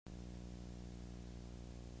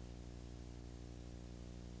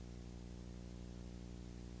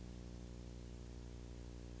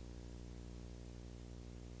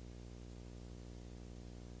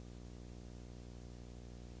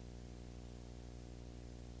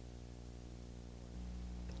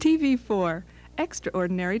TV4,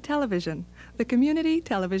 Extraordinary Television, the Community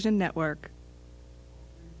Television Network.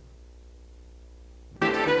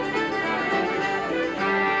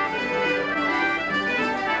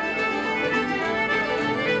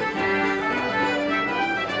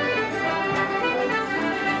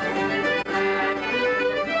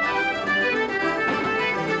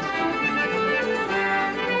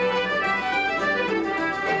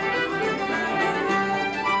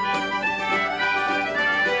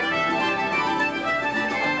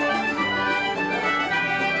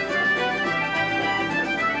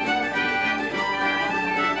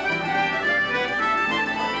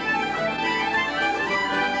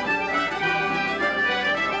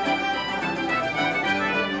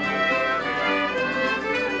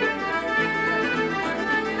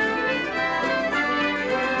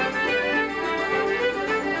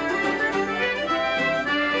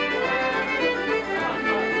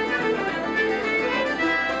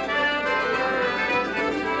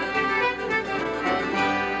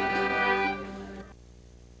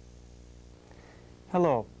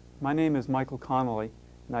 Hello, my name is Michael Connolly,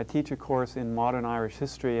 and I teach a course in Modern Irish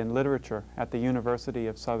History and Literature at the University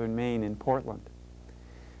of Southern Maine in Portland.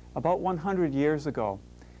 About 100 years ago,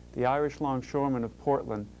 the Irish Longshoremen of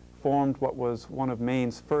Portland formed what was one of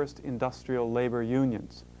Maine's first industrial labor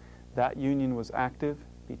unions. That union was active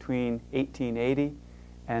between 1880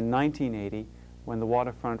 and 1980, when the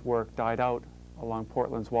waterfront work died out along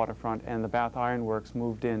Portland's waterfront and the Bath Iron Works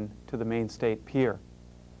moved in to the Maine State Pier.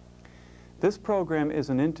 This program is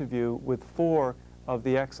an interview with 4 of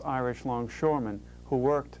the ex-Irish longshoremen who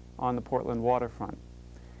worked on the Portland waterfront.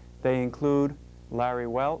 They include Larry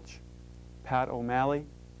Welch, Pat O'Malley,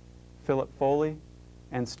 Philip Foley,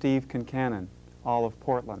 and Steve Concannon, all of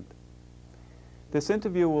Portland. This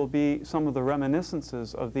interview will be some of the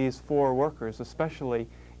reminiscences of these 4 workers, especially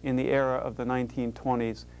in the era of the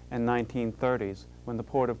 1920s and 1930s, when the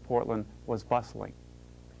Port of Portland was bustling.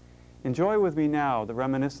 Enjoy with me now the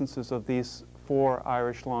reminiscences of these 4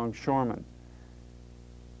 Irish longshoremen.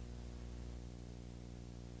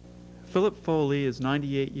 Philip Foley is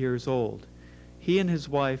 98 years old. He and his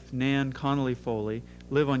wife, Nan Connolly Foley,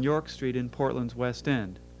 live on York Street in Portland's West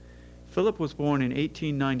End. Philip was born in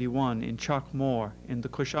 1891 in Chockmore in the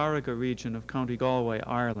Cusharagha region of County Galway,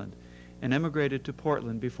 Ireland, and emigrated to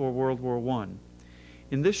Portland before World War I.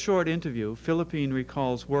 In this short interview, Philippine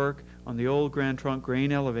recalls work on the old Grand Trunk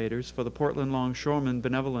grain elevators for the Portland Longshoremen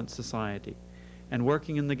Benevolent Society, and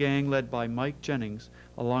working in the gang led by Mike Jennings,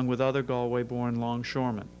 along with other Galway-born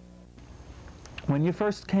longshoremen. When you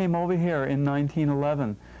first came over here in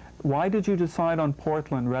 1911, why did you decide on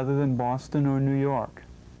Portland rather than Boston or New York?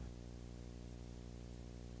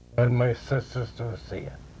 Well, my sisters to see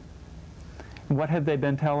it. What had they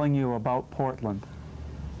been telling you about Portland?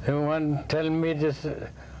 They weren't telling me this.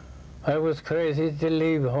 I was crazy to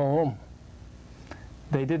leave home.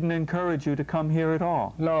 They didn't encourage you to come here at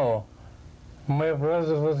all? No. My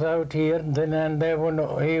brother was out here, and then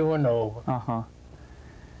he went over. Uh-huh.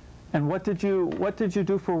 And what did you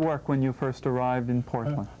do for work when you first arrived in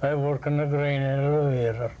Portland? I work in the grain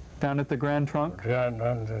elevator. Down at the Grand Trunk?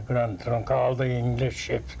 The Grand Trunk. All the English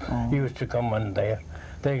ships used to come in there.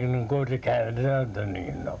 They can go to Canada, then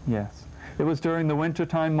you know. Yes. It was during the winter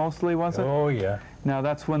time mostly, was it? Oh, yeah. Now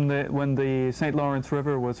that's when the St. Lawrence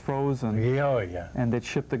River was frozen. Yeah, oh, yeah. And they'd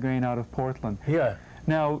shipped the grain out of Portland. Yeah.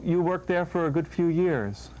 Now, you worked there for a good few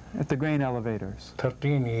years at the grain elevators.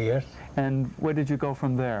 13 years. And where did you go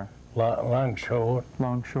from there? Longshore.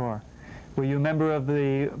 Longshore. Were you a member of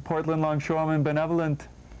the Portland Longshoremen Benevolent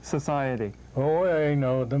Society? Oh, I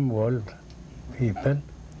know them well, people.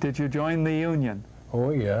 Did you join the union?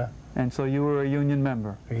 Oh, yeah. And so you were a union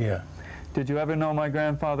member? Yeah. Did you ever know my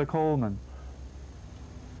grandfather Coleman?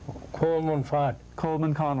 Coleman Fat.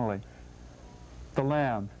 Coleman Connolly. The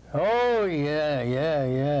Lamb. Oh,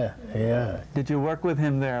 yeah. Did you work with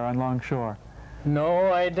him there on Longshore?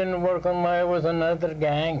 No, I didn't work on I was another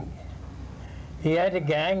gang. He had a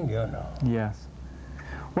gang, you know. Yes.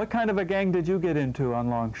 What kind of a gang did you get into on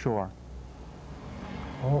Longshore?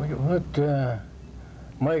 Oh, with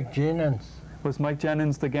Mike Jennings. Was Mike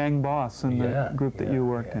Jennings the gang boss in the group that you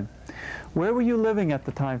worked in? Where were you living at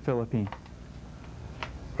the time, Philippine?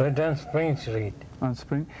 Right on Spring Street. On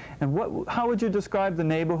Spring. And how would you describe the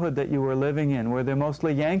neighborhood that you were living in? Were there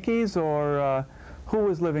mostly Yankees, or who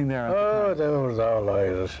was living there at the time? Oh, there was all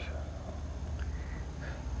Irish.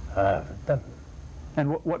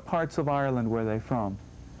 And what parts of Ireland were they from?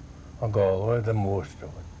 Galway, the most of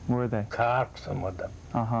it. Were they? Cork, some of them.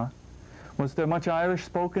 Uh-huh. Was there much Irish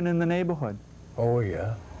spoken in the neighborhood? Oh,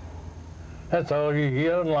 yeah. That's all you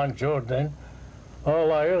hear in Longshore then.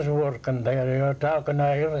 All Irish working there, you're talking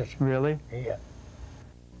Irish. Really? Yeah.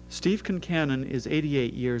 Steve Concannon is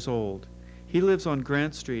 88 years old. He lives on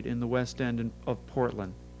Grant Street in the West End of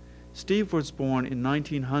Portland. Steve was born in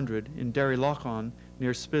 1900 in Derryloughan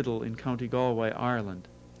near Spiddal in County Galway, Ireland.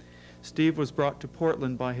 Steve was brought to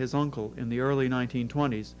Portland by his uncle in the early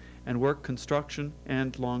 1920s and worked construction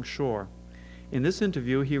and longshore. In this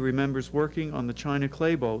interview, he remembers working on the China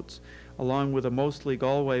clay boats along with a mostly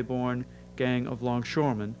Galway-born gang of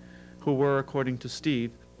longshoremen who were, according to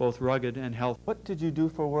Steve, both rugged and healthy. What did you do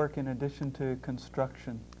for work in addition to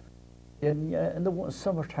construction? In the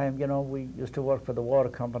summertime, you know, we used to work for the water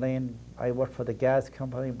company, and I worked for the gas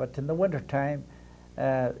company. But in the wintertime,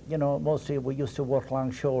 you know, mostly we used to work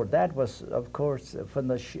longshore. That was, of course, when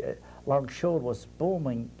the longshore was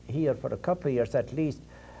booming here for a couple of years at least.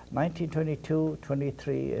 1922,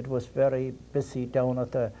 23, it was very busy down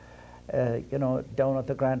at the, you know, down at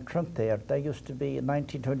the Grand Trunk there. There used to be, in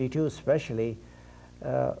 1922 especially,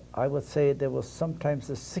 I would say there was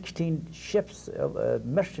sometimes 16 ships,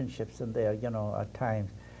 merchant ships in there, you know, at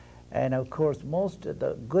times. And of course, most of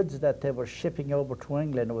the goods that they were shipping over to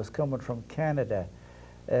England was coming from Canada.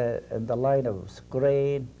 And the line of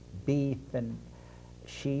grain, beef, and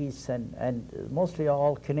cheese, and mostly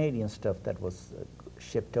all Canadian stuff that was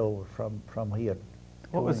shipped over from here.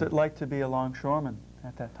 What was it like to be a longshoreman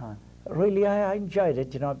at that time? Really, I enjoyed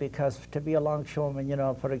it, you know, because to be a longshoreman, you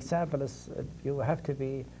know, for example, you have to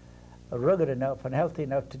be rugged enough and healthy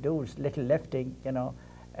enough to do little lifting, you know.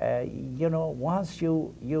 You know, once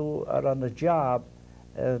you are on a job,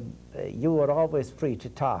 you are always free to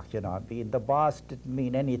talk, you know. The boss didn't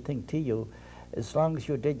mean anything to you as long as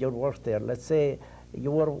you did your work there. Let's say you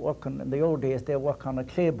were working, in the old days, they work on a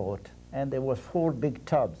clay boat, and there was 4 big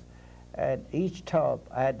tubs. And each tub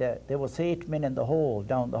had, there was 8 men in the hole,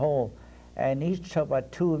 down the hole, and each tub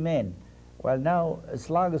had 2 men. Well, now, as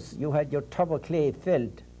long as you had your tub of clay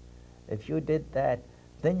filled, if you did that,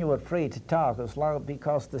 then you were free to talk, as long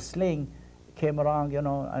because the sling came around, you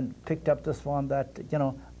know, and picked up this one that, you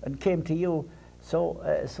know, and came to you. So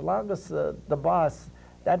as long as the boss,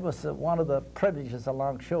 that was one of the privileges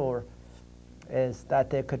alongshore, is that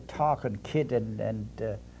they could talk and kid and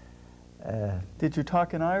did you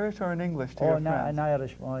talk in Irish or in English to your friends? In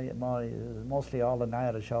Irish, mostly all in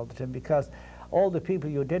Irish all the time, because all the people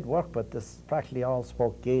you did work with, this practically all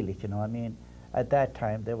spoke Gaelic, you know. I mean, at that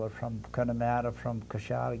time they were from Connemara, from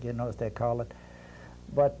Cashar, you know, as they call it.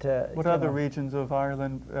 But what other regions of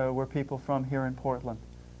Ireland were people from here in Portland?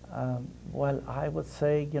 Well, I would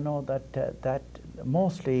say, you know, that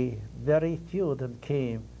mostly very few of them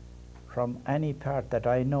came from any part that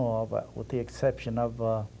I know of, with the exception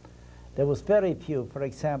of. There was very few, for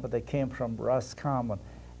example, that came from Roscommon,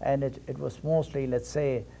 and it was mostly, let's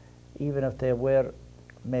say, even if they were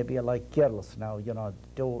maybe like girls now, you know,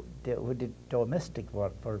 who did domestic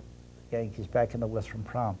work for Yankees back in the Western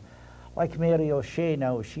Prom. Like Mary O'Shea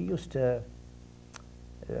now, she used to,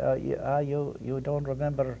 you don't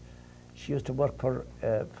remember, she used to work for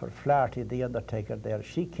Flaherty, the undertaker there.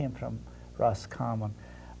 She came from Roscommon.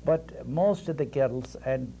 But most of the girls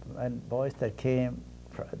and boys that came,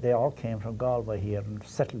 they all came from Galway here and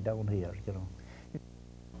settled down here, you know.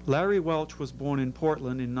 Larry Welch was born in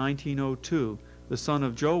Portland in 1902, the son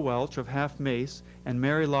of Joe Welch of Half Mace and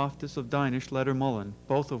Mary Loftus of Dinish Lettermullen,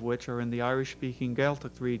 both of which are in the Irish-speaking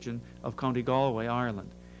Gaeltacht region of County Galway,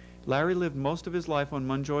 Ireland. Larry lived most of his life on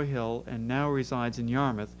Munjoy Hill and now resides in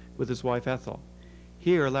Yarmouth with his wife Ethel.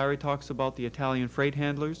 Here, Larry talks about the Italian freight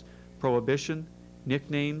handlers, prohibition,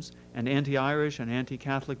 nicknames, and anti-Irish and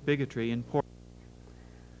anti-Catholic bigotry in Portland.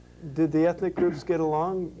 Did the ethnic groups get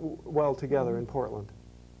along well together in Portland?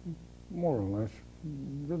 More or less.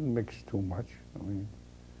 Didn't mix too much. I mean,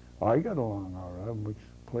 I got along all right. We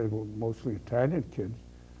played with mostly Italian kids.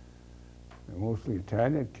 Mostly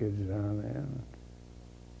Italian kids down there.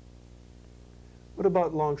 What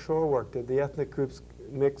about longshore work? Did the ethnic groups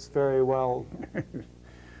mix very well?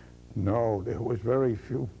 No, there was very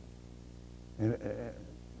few.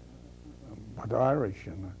 But Irish,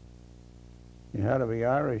 you know. You had to be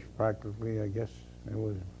Irish practically, I guess. There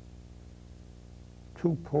was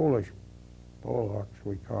 2 Polish Polacks,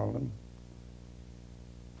 we call them.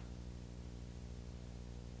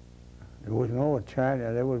 There was no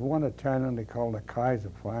Italian. There was one Italian they called the Kaiser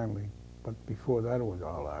finally, but before that it was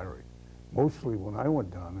all Irish. Mostly when I went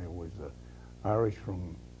down there was Irish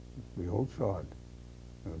from the old side.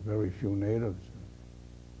 Very few natives.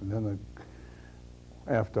 And then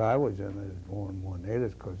after I was in, there was more and more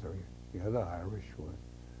natives because the other Irish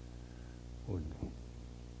were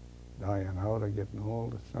dying out or getting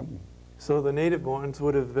old or something. So the native borns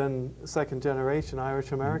would have been second generation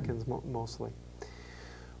Irish Americans mostly.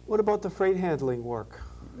 What about the freight handling work?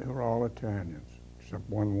 They were all Italians, except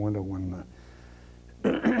one winter when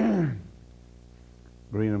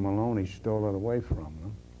Green and Maloney stole it away from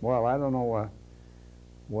them. Well, I don't know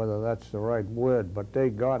whether that's the right word, but they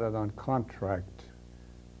got it on contract.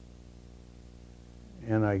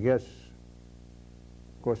 And I guess,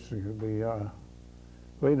 of course, the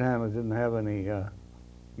freight handlers didn't have any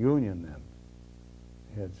union then.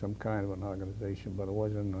 They had some kind of an organization, but it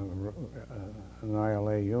wasn't an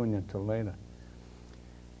ILA union till later.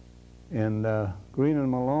 And Green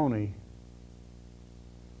and Maloney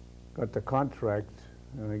got the contract,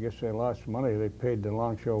 and I guess they lost money. They paid the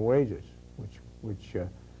longshore wages, which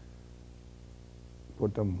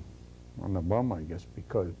put them on the bum, I guess,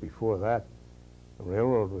 because before that, the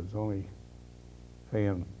railroad was only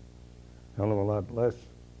paying a hell of a lot less.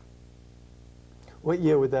 What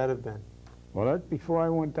year would that have been? Well, that's before I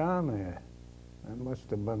went down there. That must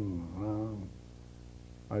have been around,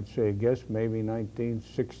 I'd say, guess maybe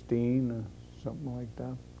 1916 or something like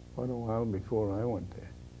that. Quite a while before I went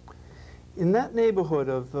there. In that neighborhood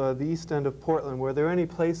of the east end of Portland, were there any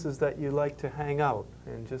places that you liked to hang out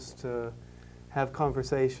and just have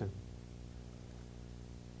conversation?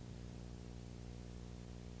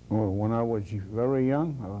 Well, when I was very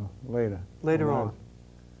young or later? Later on.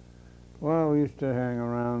 Well, we used to hang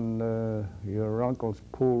around your uncle's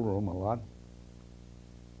pool room a lot.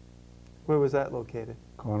 Where was that located?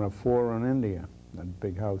 Corner 4 in India. That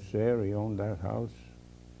big house there, he owned that house.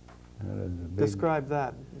 Describe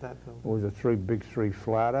that building. It was a big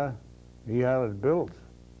three-flatter. He had it built.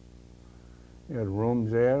 He had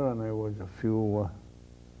rooms there, and there was a few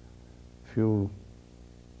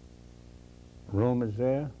roomers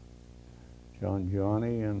there.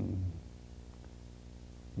 Johnny and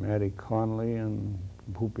Mattie Connolly and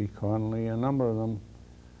Poopy Connolly, a number of them.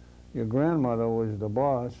 Your grandmother was the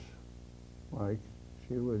boss, Mike.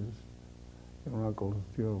 She was your uncle's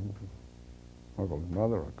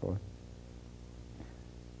mother, of course.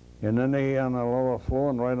 And then they, on the lower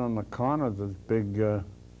floor and right on the corner, this big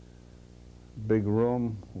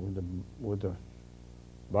room with the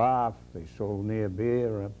bar. They sold near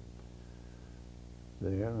beer up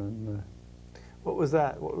there, and what was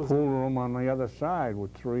that? What was pool room on the other side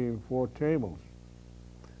with 3 and 4 tables.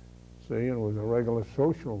 See, it was a regular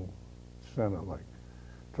social center. Like,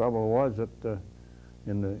 trouble was that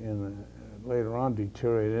later on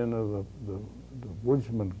deteriorated into the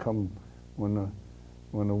woodsmen come when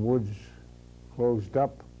the woods closed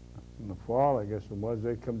up in the fall, I guess it was.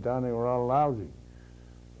 They come down, they were all lousy. In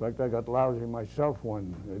fact, I got lousy myself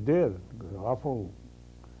when I did. Awful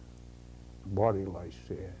body lice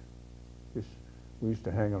there. We used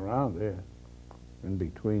to hang around there in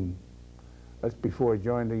between. That's before I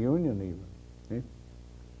joined the union even.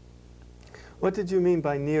 What did you mean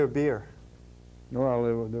by near beer? Well,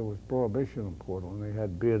 there was prohibition in Portland. They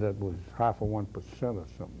had beer that was half of 1% or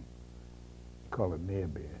something. Call it near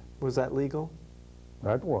beer. Was that legal?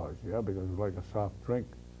 That was, yeah, because it was like a soft drink.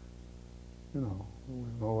 You know, there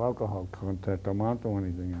was no alcohol content amount or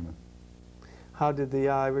anything in it. How did the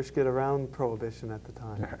Irish get around prohibition at the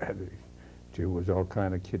time? There was all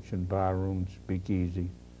kind of kitchen, bar rooms, speakeasy.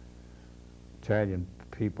 Italian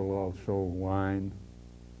people also wine,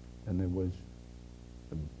 and there was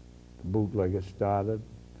the bootleggers started.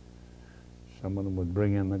 Some of them would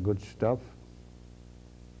bring in the good stuff.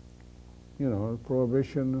 You know,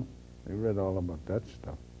 prohibition, they read all about that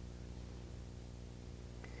stuff.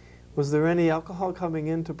 Was there any alcohol coming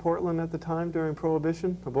into Portland at the time during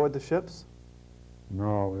Prohibition, aboard the ships?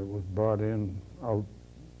 No, it was brought in out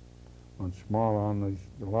on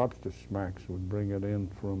the lobster smacks would bring it in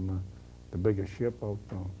from the bigger ship out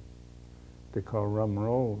they call Rum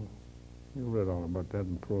Roll. You read all about that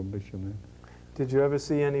in Prohibition then. Did you ever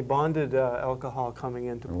see any bonded alcohol coming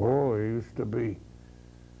into Portland? Oh, it used to be.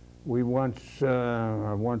 I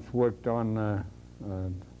once worked on a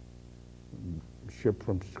ship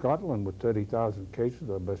from Scotland with 30,000 cases of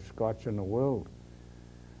the best scotch in the world.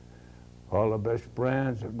 All the best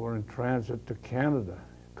brands that were in transit to Canada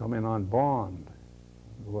come in on bond.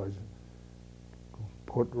 It was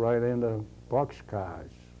put right into boxcars,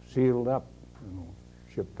 sealed up, you know,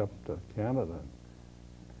 shipped up to Canada.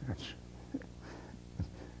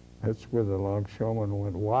 That's where the Longshoremen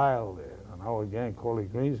went wild there. And our gang, Coley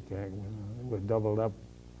Green's gang, we were doubled up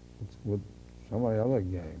with some of the other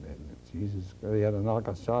gang. Jesus, they had to knock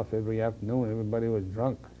us off every afternoon. Everybody was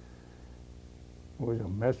drunk. It was a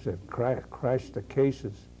mess. That crashed the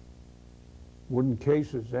cases. Wooden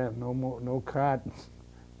cases then, no cartons.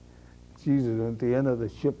 Jesus, at the end of the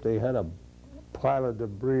ship, they had a pile of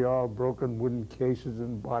debris, all broken wooden cases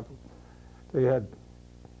and bottles. They had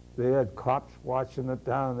they had cops watching it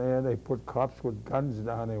down there. They put cops with guns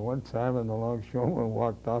down there one time, and the longshoreman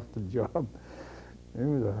walked off the job. It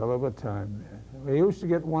was a hell of a time there. We used to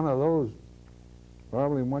get one of those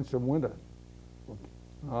probably once a winter.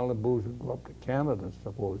 All the booze would go up to Canada,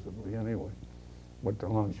 supposedly, anyway, what the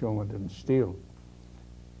longshoreman didn't steal.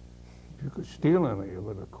 If you could steal any of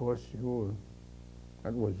it, of course,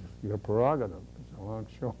 that was your prerogative as a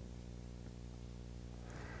longshoreman.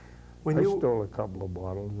 I stole a couple of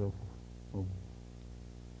bottles of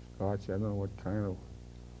scotch. I don't know what kind of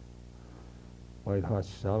White Hot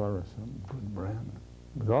Cellar or something, good brand.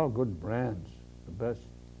 It was all good brands, the best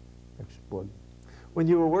export. When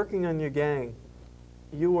you were working on your gang,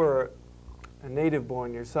 you were a native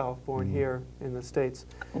born yourself, born here in the States.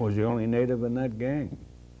 I was the only native in that gang.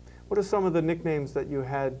 What are some of the nicknames that you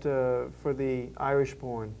had for the Irish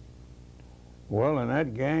born? Well, in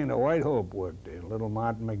that gang, the White Hope worked there, little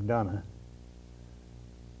Martin McDonough.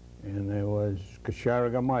 And there was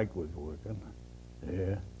Kashariga Mike was working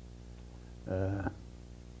there. I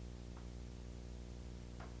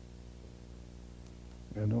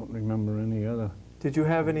don't remember any other. Did you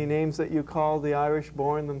have any names that you called the Irish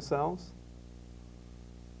born themselves?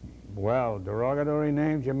 Well, derogatory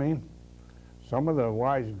names, you mean? Some of the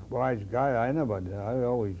wise guys, I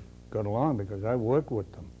always got along because I worked with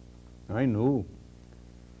them. I knew.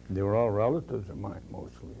 They were all relatives of mine,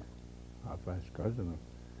 mostly. Half-assed cousin.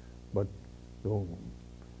 But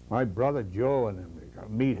my brother Joe and them, they got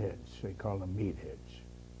meatheads. They called them meatheads.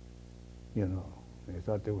 You know, they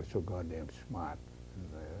thought they were so goddamn smart.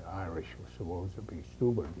 The Irish were supposed to be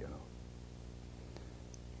stupid, you know.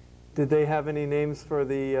 Did they have any names for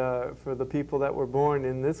the people that were born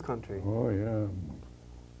in this country? Oh, yeah.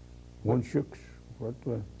 Wunshuks.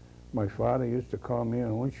 My father used to call me a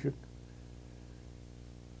Wunshuk.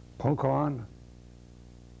 Concannon.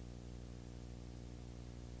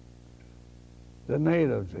 The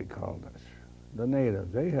natives, they called us. The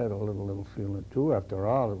natives, they had a little feeling too. After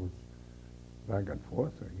all, it was back and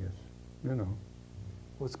forth, I guess, you know.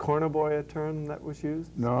 Was corner boy a term that was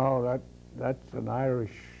used? No, that's an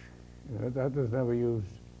Irish, that was never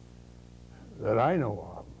used that I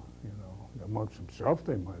know of, you know. Amongst themselves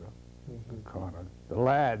they might have called it. The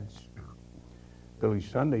lads, Billy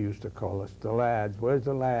Sunday used to call us the lads. Where's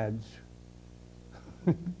the lads?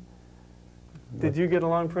 Did you get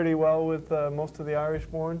along pretty well with most of the Irish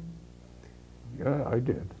born? Yeah, I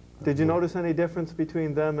did. Did you notice any difference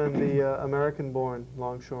between them and the American born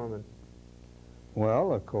longshoremen?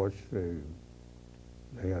 Well, of course, they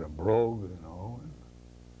had a brogue, you know.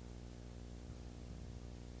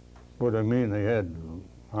 But I mean, they had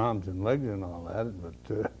arms and legs and all that,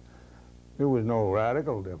 but there was no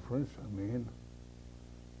radical difference. I mean,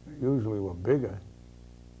 they usually were bigger.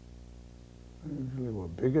 They usually were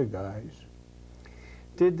bigger guys.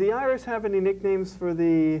 Did the Irish have any nicknames for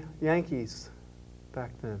the Yankees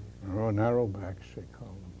back then? Oh, narrowbacks, they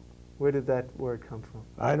called them. Where did that word come from?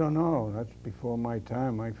 I don't know. That's before my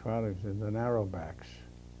time. My father said the narrowbacks.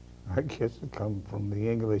 I guess it come from the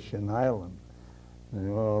English in Ireland.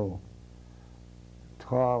 They're all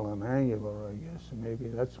tall and angular, I guess. Maybe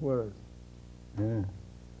that's where it, yeah.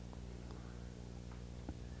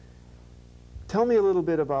 Tell me a little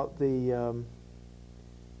bit about the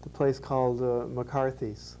place called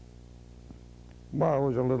McCarthy's. Well, it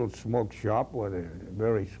was a little smoke shop with a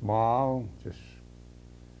very small, just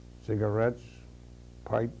cigarettes,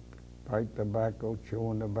 pipe tobacco,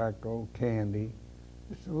 chewing tobacco, candy.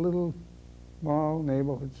 Just a little small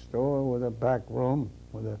neighborhood store with a back room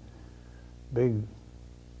with a big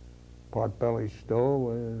potbelly stove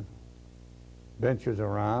with benches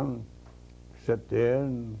around. Sit there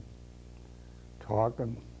and talk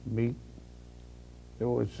and meet. There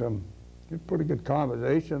was some pretty good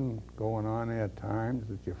conversation going on there at times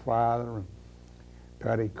with your father and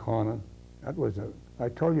Paddy Connor. That was I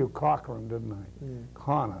told you Cochran, didn't I? Yeah.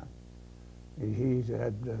 Connor. He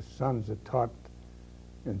had sons that taught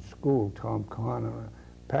in school, Tom Connor.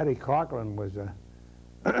 Paddy Cochran was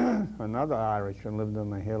another Irishman, lived on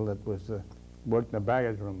the hill that was worked in the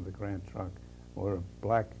baggage room of the Grand Trunk, wore a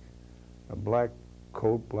black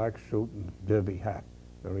coat, black suit, and derby hat.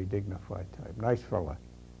 Very dignified type. Nice fella,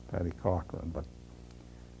 Paddy Cochran.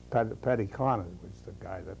 But Paddy Connor was the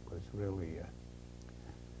guy that was really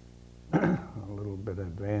a little bit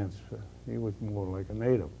advanced. He was more like a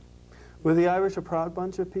native. Were the Irish a proud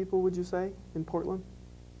bunch of people, would you say, in Portland?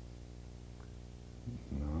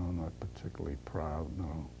 No, not particularly proud,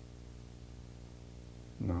 no.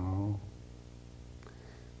 No.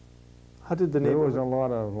 How did the There was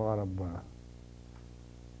neighborhood... a lot of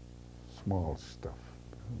small stuff,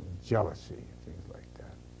 jealousy, things like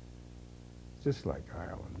that. just like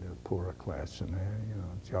Ireland, the poorer class in there, you know,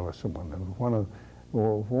 jealous of one another.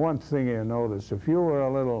 One thing you notice, if you were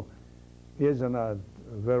a little, here's a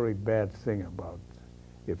very bad thing about,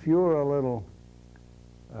 if you were a little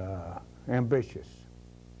ambitious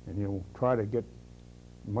and you try to get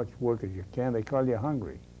much work as you can, they call you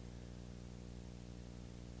hungry.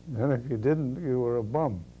 And if you didn't, you were a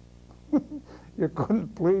bum. You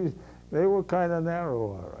couldn't please. They were kind of narrow,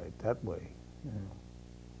 all right, that way. You know.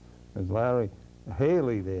 There's Larry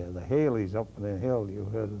Haley there, the Haleys up in the hill. You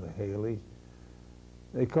heard of the Haleys?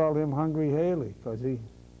 They called him Hungry Haley because he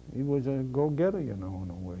was a go-getter, you know, in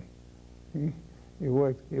a way. He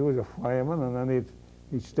worked. He was a fireman, and then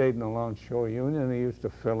he stayed in the Longshore Union. And he used to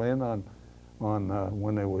fill in on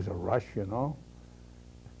when there was a rush, you know.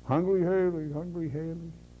 Hungry Haley, Hungry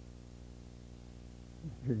Haley.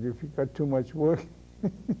 If you got too much work,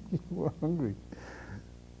 you were hungry.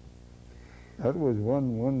 That was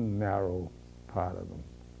one narrow part of them.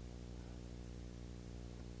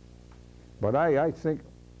 But I think,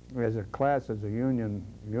 as a class, as a union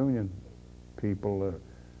people,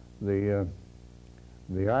 the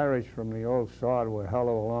Irish from the old sod were a hell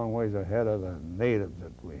of a long ways ahead of the natives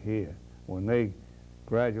that were here. When they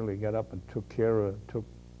gradually got up and took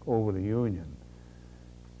over the union,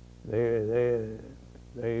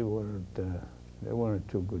 they weren't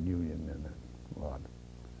too good union in that lot.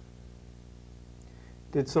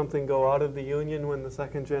 Did something go out of the union when the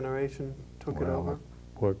second generation took it over?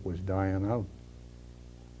 Work was dying out.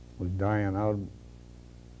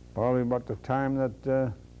 Probably about the time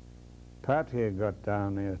that Pat here got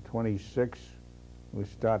down there, 26, was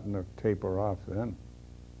starting to taper off then.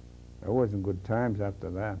 There wasn't good times after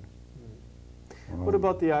that. What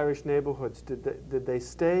about the Irish neighborhoods? Did they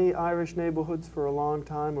stay Irish neighborhoods for a long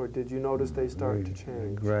time, or did you notice they started to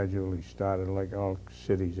change? They gradually started, like all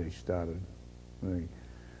cities they started.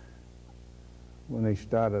 When they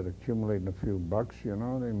started accumulating a few bucks, you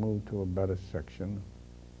know, they moved to a better section.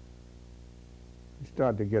 They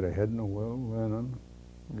started to get ahead in the world, learning.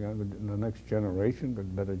 The next generation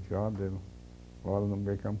got better jobs. A lot of them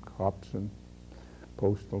become cops and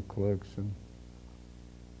postal clerks. And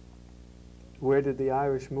where did the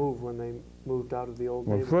Irish move when they moved out of the old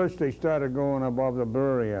neighborhood? First they started going above the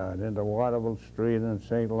Brewery Yard into Waterville Street and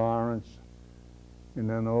St. Lawrence, and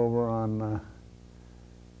then over on,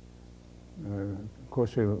 of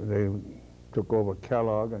course they took over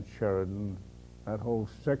Kellogg and Sheridan, that whole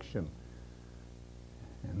section.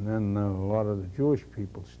 And then a lot of the Jewish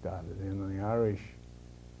people started in, and the Irish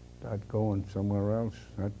started going somewhere else.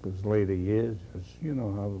 That was later years, as you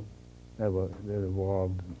know how it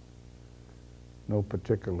evolved. No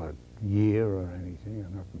particular year or anything,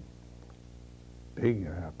 and nothing big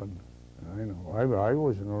happened. I know. I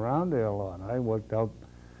wasn't around there a lot. I worked out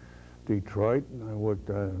Detroit, and I worked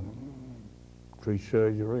tree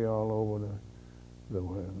surgery all over the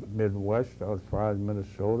Midwest, out as far as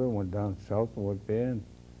Minnesota, went down south and worked there,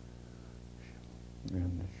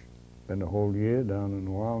 and spent a whole year down in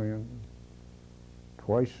New Orleans.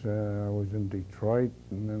 Twice I was in Detroit,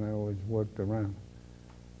 and then I always worked around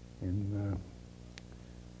in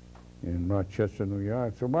Rochester, New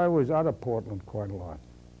York. So I was out of Portland quite a lot.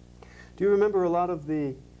 Do you remember a lot of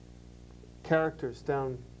the characters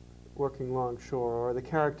down working longshore, or the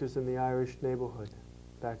characters in the Irish neighborhood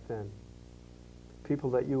back then? People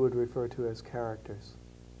that you would refer to as characters.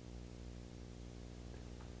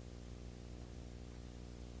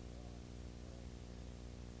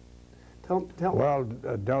 Well,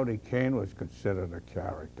 Doughty Kane was considered a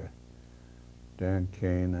character. Dan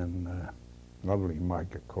Kane and lovely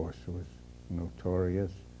Mike, of course, was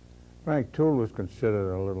notorious. Frank Toole was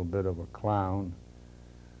considered a little bit of a clown,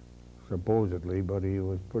 supposedly, but he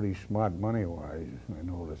was pretty smart money-wise, I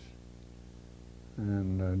noticed.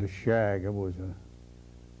 And the Shag, it was a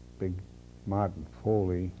big Martin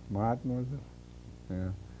Foley. Martin, was it?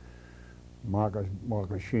 Yeah.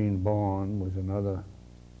 Marcus Sheen Bond was another.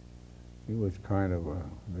 He was kind of a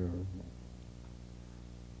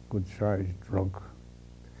good-sized drunk.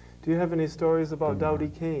 Do you have any stories about Doughty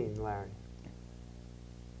Kane, Larry?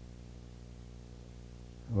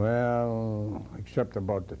 Well, except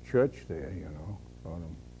about the church there, you know. About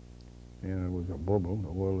him. You know, it was a bubble. The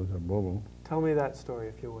world is a bubble. Tell me that story,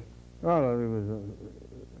 if you would. Well, it was the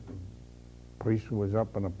priest was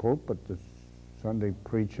up in the pulpit, the Sunday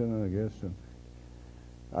preaching, I guess, and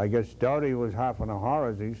I guess Doughty was half in a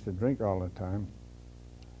horror. He used to drink all the time.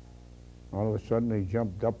 All of a sudden, he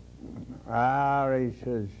jumped up. He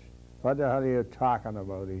says, "What the hell are you talking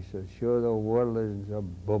about?" He says, "Sure, the world is a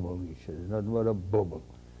bubble." He says, "Nothing but a bubble."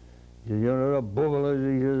 He says, "You know what a bubble is?"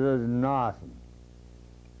 He says, "There's nothing."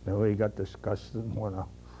 Then he got disgusted and went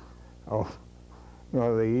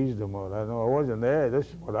No, they eased him out. I know I wasn't there. This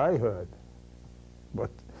is what I heard. But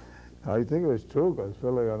I think it was true because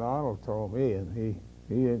Philly and Arnold told me, and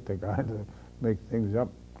he ain't the guy to make things up.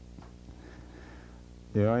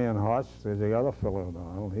 The Iron Horse, there's the other fellow,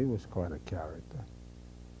 Arnold. He was quite a character.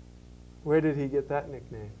 Where did he get that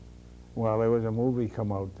nickname? Well, there was a movie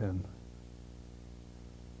come out then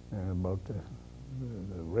about the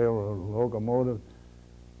railroad locomotive,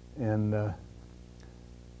 and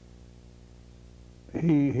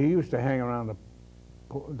he used to hang around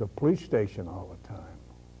the police station all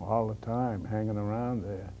the time, hanging around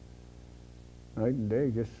there, night and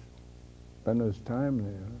day, just spending his time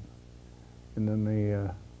there. And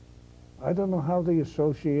then I don't know how the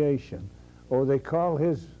association, they call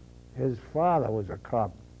his father was a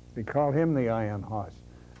cop. They called him the Iron Horse.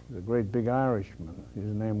 He was a great big Irishman. His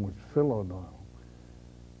name was Phil O'Donnell.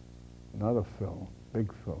 Another Phil,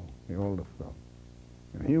 Big Phil, the older Phil.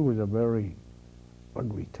 And he was a very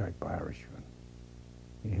ugly type Irishman.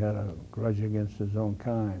 He had a grudge against his own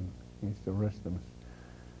kind. He used to arrest them.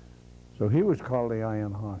 So he was called the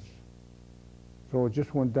Iron Horse. So it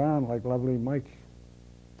just went down like lovely Mike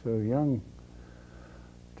to young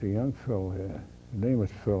Phil there. His name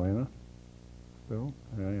was Phil, you know? Phil,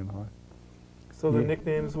 the Iron Horse. So the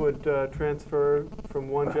nicknames would transfer from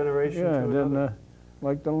one generation to another? Yeah, and then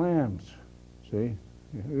like the Lambs, see?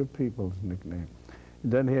 Your people's nickname.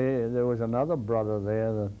 Then there was another brother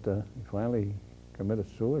there that he finally committed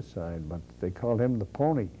suicide, but they called him the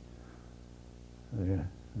Pony. Yeah.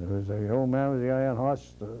 There was the old man was the Iron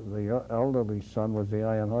Horse, the elderly son was the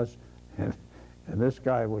Iron Horse, and this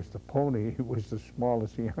guy was the Pony. He was the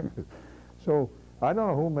smallest, youngest. So I don't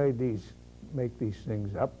know who make these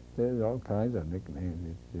things up. There's all kinds of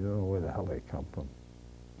nicknames. You don't know where the hell they come from.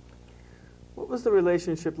 What was the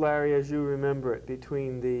relationship, Larry, as you remember it,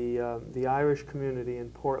 between the Irish community in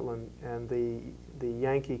Portland and the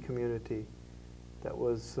Yankee community that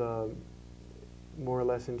was more or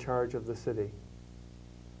less in charge of the city?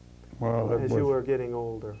 Well, as you were getting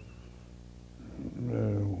older.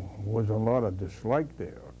 There was a lot of dislike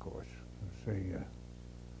there, of course. See,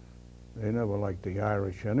 they never liked the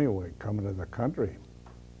Irish anyway, coming to the country.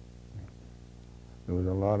 There was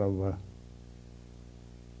a lot of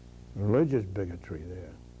religious bigotry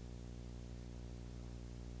there.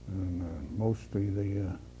 And mostly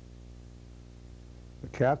the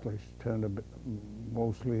Catholics turned to be,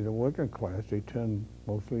 mostly the working class, they turned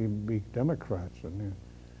mostly to be Democrats. And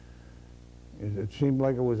it seemed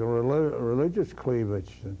like it was a religious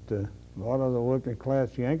cleavage, that a lot of the working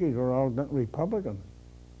class Yankees were all Republicans.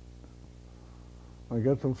 I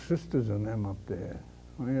got those sisters in them up there.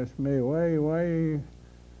 I asked me, why,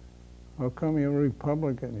 how come you're a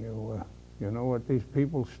Republican? You know what these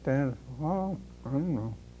people stand for? Oh, I don't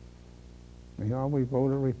know. They always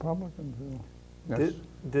voted Republican. So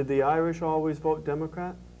did the Irish always vote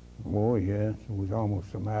Democrat? Oh, yes. It was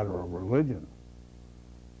almost a matter of religion.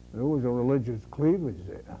 There was a religious cleavage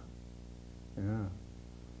there. Yeah.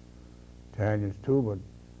 Italians too, but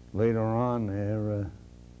later on there,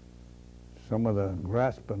 some of the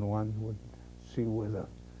grasping ones would see where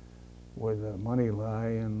the money lie,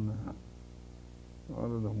 and a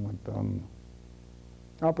lot of them went on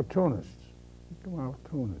opportunists.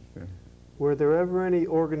 Opportunists, yeah. Were there ever any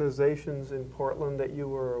organizations in Portland that you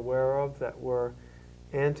were aware of that were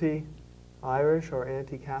anti-Irish or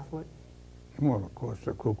anti-Catholic? Well, of course,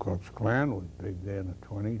 the Ku Klux Klan was big there in the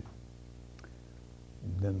 20s.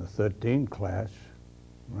 And then the 13 class,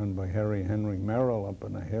 run by Henry Merrill up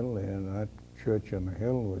on the hill there, and that church on the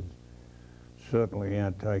hill was certainly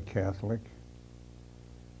anti-Catholic.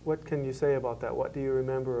 What can you say about that? What do you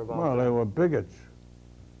remember about that? Well, they were bigots.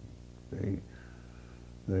 They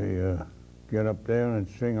get up there and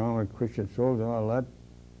sing "Only Christian Souls" and all that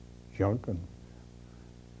junk, and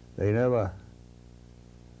they never.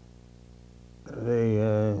 They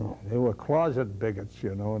were closet bigots,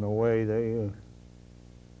 you know, in a way. They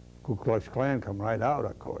Ku Klux Klan come right out,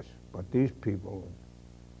 of course, but these people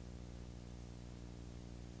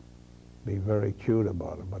would be very cute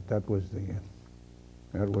about it. But that was the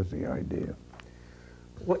idea.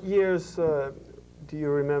 What years do you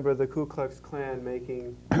remember the Ku Klux Klan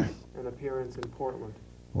making an appearance in Portland?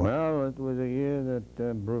 Well, it was a year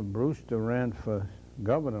that Brewster ran for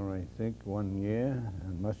governor, I think, one year.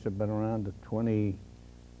 It must have been around the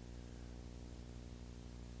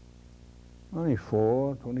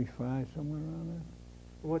 24, 25, somewhere around there.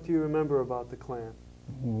 What do you remember about the Klan?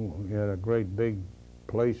 Oh, we had a great big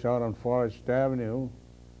place out on Forest Avenue.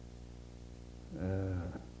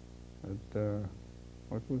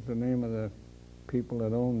 What was the name of the people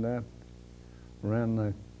that owned that? Ran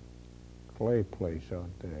the clay place out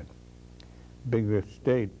there. big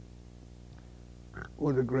estate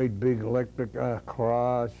with a great big electric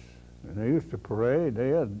cross, and they used to parade. They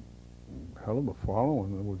had a hell of a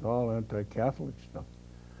following. It was all anti-Catholic stuff.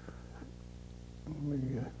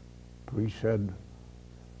 The priest had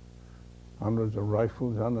hundreds of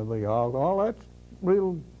rifles under the altar. All that's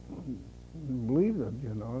real, believe it,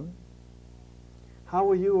 you know. How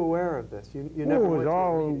were you aware of this? You never went to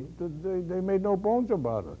a meeting. They made no bones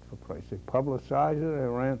about it, for Christ's sake. They publicized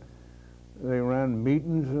it. They ran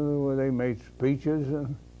meetings where they made speeches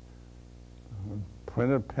and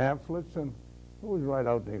printed pamphlets, and it was right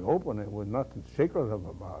out in the open. There was nothing secretive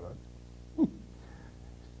about it.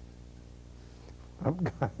 Some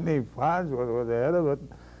guy named Farnsworth was the head of it.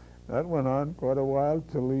 That went on quite a while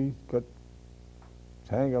till he got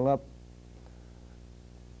tangled up,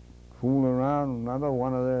 fooling around with another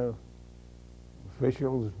one of their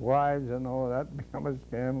officials' wives, and all that became a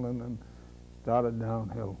scandal, and then started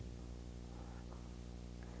downhill.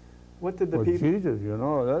 What did the Well, people... Jesus, you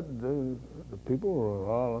know, the people were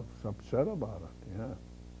all upset about it, yeah.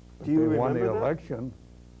 Do you They won the remember that? election.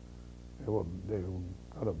 They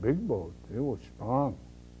got a big vote. They were strong.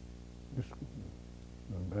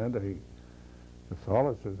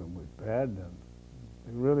 Catholicism was bad then.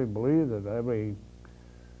 They really believed that every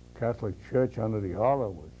Catholic church under the altar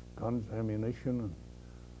was guns, ammunition, and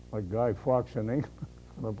like Guy Fawkes in England,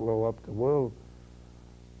 going to blow up the world.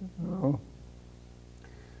 You know?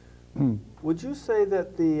 Would you say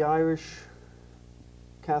that the Irish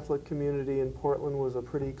Catholic community in Portland was a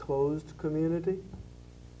pretty closed community?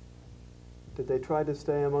 Did they try to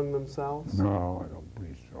stay among themselves? No, I don't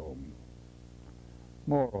believe so.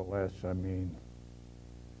 More or less, I mean,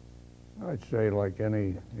 I'd say like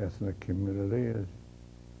any ethnic community is.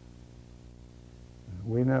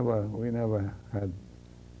 We never had.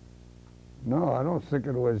 No, I don't think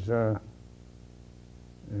it was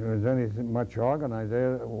anything much organized.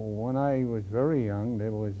 When I was very young,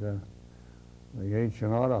 there was the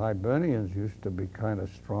ancient order Hibernians used to be kind of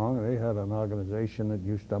strong. They had an organization that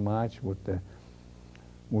used to march with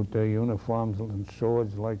their uniforms and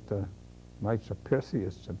swords like the Knights of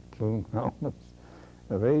Perseus and plumed helmets.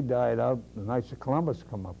 If they died out, the Knights of Columbus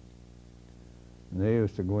come up. And they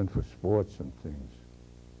used to go in for sports and things.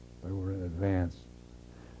 They were in advance.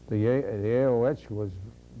 The AOH was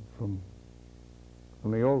from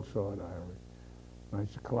the old sort Irish.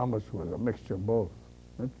 Knights of Columbus was a mixture of both.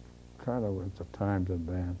 It kind of was a time's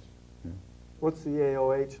advance. Yeah. What's the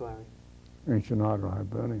AOH, Larry? Ancient order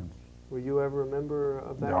Hibernians. Were you ever a member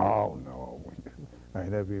of that? No. I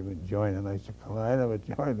never even joined the Knights of Columbus. I never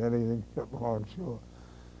joined anything except Longshore.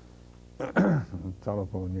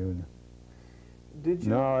 Telephone union. Did you?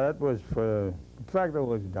 No, that was for, in fact, it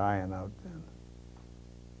was dying out then.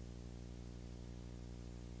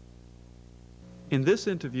 In this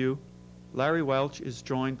interview, Larry Welch is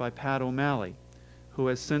joined by Pat O'Malley, who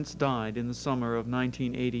has since died in the summer of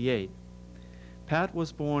 1988. Pat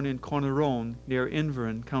was born in Cornerone near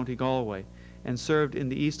Inverin, County Galway, and served in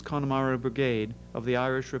the East Connemara Brigade of the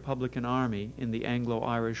Irish Republican Army in the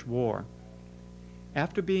Anglo-Irish War.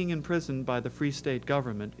 After being imprisoned by the Free State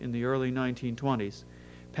government in the early 1920s,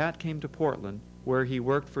 Pat came to Portland, where he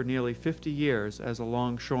worked for nearly 50 years as a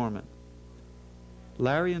longshoreman.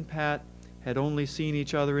 Larry and Pat had only seen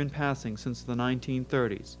each other in passing since the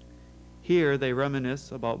 1930s. Here they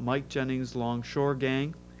reminisce about Mike Jennings' longshore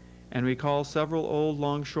gang and recall several old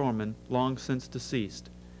longshoremen long since deceased.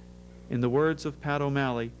 In the words of Pat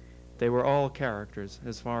O'Malley, they were all characters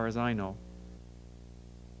as far as I know.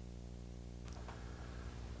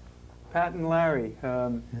 Pat and Larry,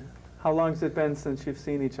 how long's it been since you've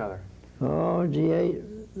seen each other? Oh, gee,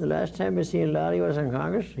 the last time I seen Larry was in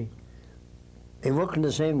Congress Street. He worked in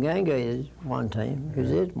the same gang I did one time.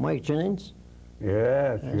 Who's it? Mike Jennings?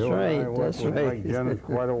 Yes, That's right, I worked that's with right. Mike Jennings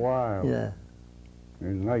quite a while. Yeah. He's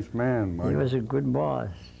a nice man, Mike. He was a good boss.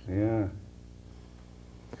 Yeah.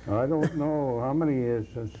 I don't know how many years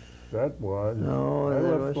since that was. No, I that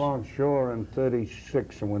left was- Longshore in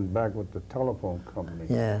 '36 and went back with the telephone company.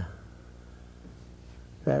 Yeah.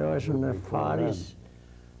 That was in the Before then. 40s.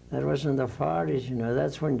 That was in the 40s, you know.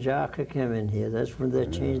 That's when Jocka came in here. That's when they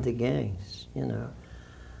changed the gangs, you know.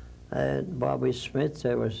 Bobby Smith,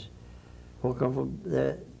 I was working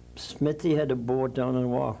for, Smithy had a boat down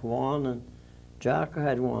in Walk One, and Jocka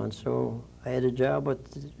had one, so I had a job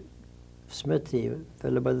with Smithy, a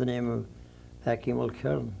fellow by the name of Packy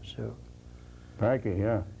Mulkern, so. Packy,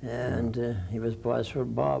 yeah. And he was boss for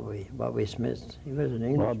Bobby Smith. He was an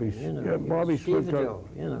Englishman, Bobby- you know. yeah, he Bobby was Smith stevedore,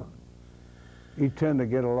 you know. He tended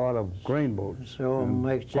to get a lot of grain boats. So and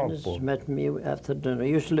Mike pulp Jennings boats. met me after dinner. I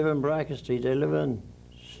used to live in Bracken Street. I live in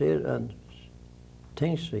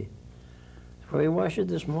Ting Street. "Why wash it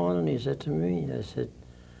this morning?" he said to me. I said,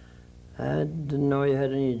 "I didn't know you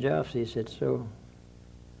had any jobs." He said, "So,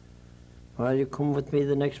 well, you come with me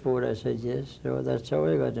the next boat?" I said, "Yes." So that's how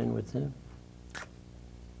I got in with him.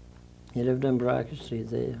 He lived on Bracken Street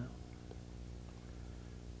there.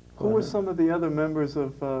 Who were some of the other members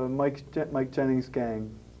of Mike Jennings'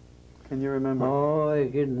 gang? Can you remember? Oh, I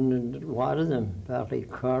get a lot of them. Barry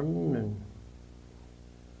Curran and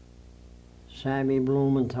Sammy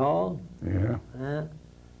Blumenthal. Yeah.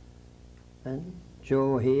 And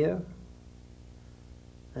Joe here.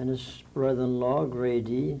 And his brother-in-law,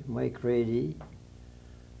 Grady, Mike Grady.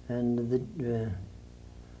 And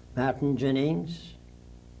Martin Jennings.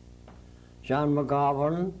 John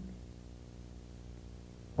McGovern.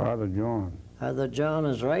 Father John. Father John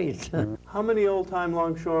is right. How many old-time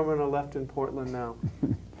longshoremen are left in Portland now?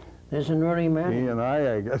 There's an very many. He and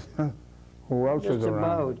I guess. Who else Just is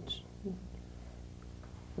around? about.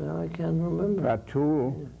 No, I can't remember. Pat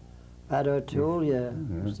Toole. Pat O'Toole, yeah.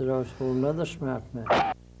 Mr. O'Toole, another smart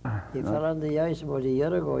man. He fell on the ice about a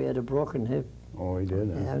year ago. He had a broken hip. Oh, he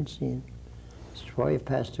did. I haven't seen. His wife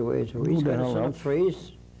passed away too. He's Who the got a hell son of else?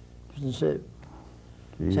 priest. St.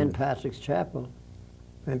 Gee. Patrick's Chapel.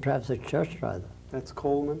 St. Patrick's Church, rather. That's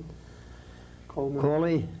Coleman. Coleman.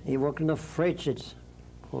 Foley, he worked in the freight ships.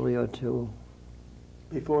 Foley O'Toole.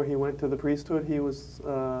 Before he went to the priesthood, he was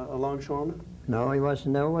a longshoreman? No, he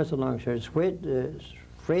wasn't. Never was a longshore. It's freight.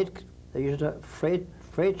 They used to freight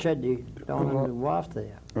shed down in the wharf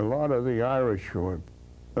there. A lot of the Irish were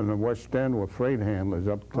in the West End were freight handlers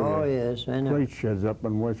up to Oh the yes, I know. freight sheds up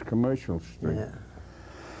in West Commercial Street. Yeah.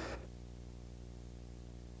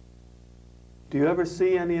 Do you ever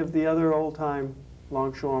see any of the other old-time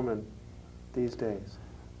longshoremen these days?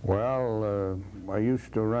 Well, I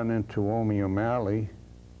used to run into Omey O'Malley,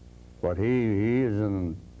 but he is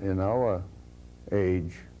in our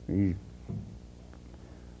age. He's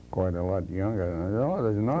quite a lot younger. No,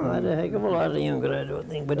 there's none Not of a them. heck of a lot younger, I don't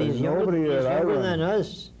think, but There's he's younger, nobody that I younger run- than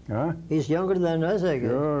us. Huh? He's younger than us, I guess.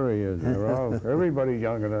 Sure he is. They're all, everybody's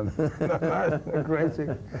younger than us. Crazy.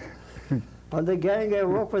 Well, the gang I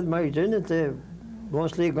work with, Mike, didn't it? They're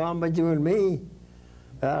mostly gone by you and me.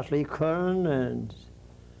 Ashley Curran and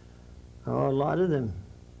a lot of them.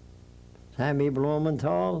 Sammy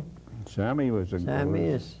Blumenthal. Sammy was a Sammy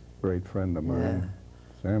is, great friend of mine. yeah.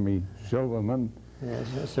 Sammy Silverman. Yes,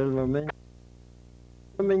 Silverman.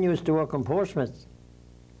 Silverman used to work in Portsmouth.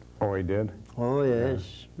 Oh, he did. Oh,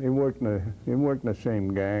 yes. He worked in the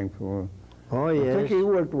same gang for. Oh, I think yes. he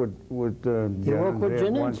worked with He worked with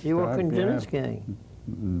Jennings. He worked in Jennings' gang.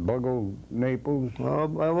 Buggo Naples.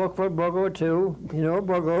 Oh, I worked for Buggo, too. You know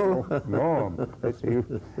Buggo? No,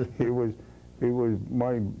 he was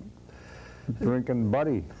my drinking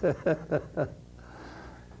buddy.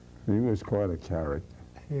 He was quite a character.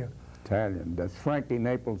 Yeah. Italian. That's Frankie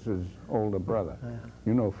Naples' older brother. Yeah.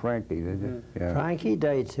 You know Frankie, did you? Yeah. Frankie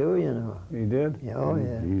died, too, you know. He did? Yeah, oh,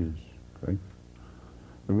 yeah. Jeez. Great.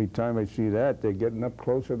 Every time I see that, they're getting up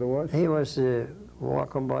closer to us. He was the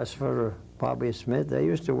walking boss for Bobby Smith. They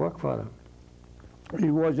used to work for him.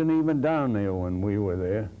 He wasn't even down there when we were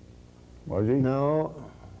there, was he? No.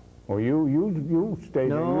 Oh, you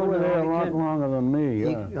stayed there. No, You were no, there he a lot can't- longer than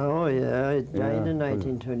me, yeah. Oh, yeah. He died Yeah, in 'cause-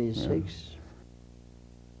 1926.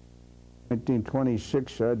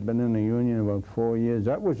 1926, I'd been in the Union about 4 years.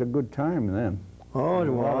 That was a good time then. Oh, it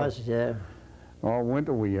Wow. was, yeah. All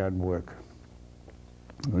winter we had work.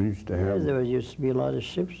 We used to Yeah, have there used to be a lot of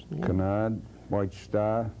ships. Yeah. Canard, White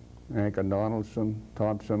Star, Anchor Donaldson,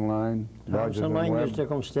 Thompson Line, Rogers Thompson and Line Webb. used to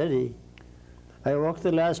come steady. I worked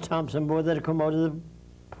the last Thompson boat that had come out of the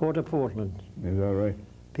port of Portland. Is that right?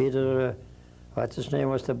 Peter, what's his name,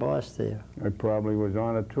 was the boss there. I probably was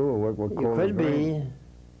on it too. What You Colin could Green. be.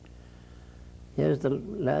 Here's the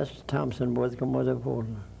last Thompson boat that come out of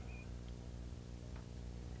Portland.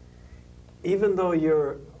 Even though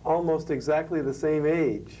you're almost exactly the same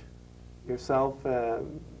age, yourself,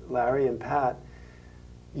 Larry and Pat,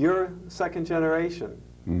 you're second generation,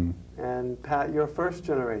 Mm. and Pat, you're first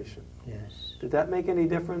generation. Yes. Did that make any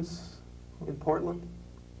difference in Portland?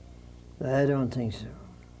 I don't think so.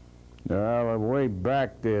 Way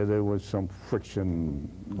back there was some friction.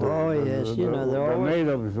 Oh, yes, you know, the there always-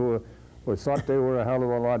 natives were thought they were a hell of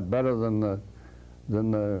a lot better than the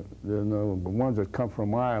ones that come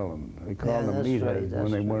from Ireland. They called them that's meatheads right, when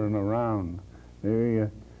that's they right. weren't around.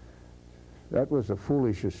 That was the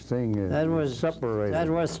foolishest thing. That was separated. That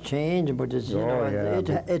was change, but it's, you Oh, know,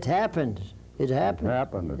 yeah, it happened. It happened.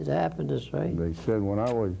 happened. It happened. That's right. They said when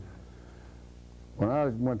I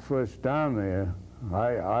went first down there,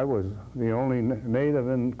 I was the only native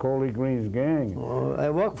in Coley Green's gang. Oh, I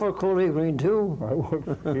worked for Coley Green too. I worked,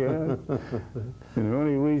 yeah. And the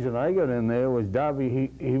only reason I got in there was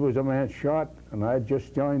Darby, he was a man shot, and I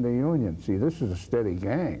just joined the union. See, this is a steady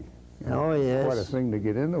gang. Oh, yes. Quite a thing to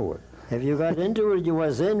get into it. If you got into it, you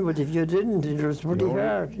was in, but if you didn't, it was pretty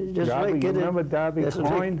hard. You just Darby, like you get remember Darby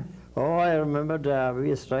Coyne? Oh, I remember Darby,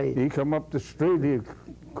 that's right. He come up the street,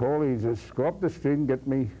 Coley just go up the street and get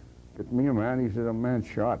me a man. He said, a man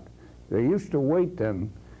shot. They used to wait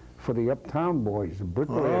then for the uptown boys, the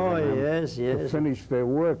bricklayers, Oh, and them yes, to yes. finish their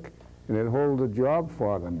work, and they'd hold the job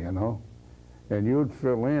for them, you know. And you'd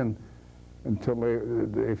fill in until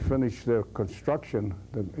they finished their construction,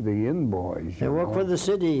 the inn boys. They work for the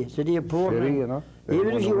city of Portland. City, you know.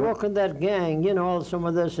 Even if you work in that gang, you know, some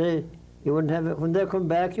of them say you wouldn't have it. When they come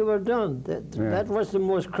back, you were done. That was the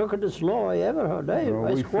most crookedest law I ever heard.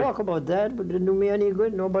 I squawk about that, but it didn't do me any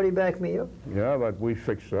good. Nobody backed me up. Yeah, but we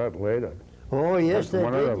fixed that later. Oh, yes, they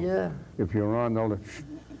One of did, them. yeah. If you're on the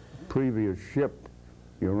previous ship,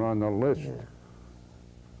 you're on the list. Yeah.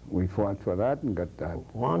 We fought for that and got that.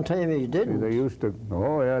 One time you didn't. They used to,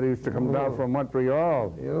 oh yeah, they used to come down from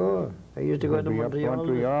Montreal. Yeah, I used to go to They'd be up Montreal.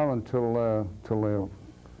 Montreal until the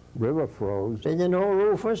river froze. Did you know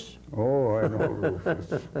Rufus? Oh, I know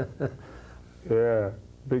Rufus. Yeah,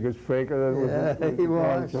 biggest faker that was. Yeah, he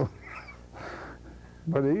was.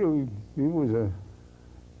 But he was a.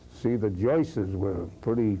 See, the Joyces were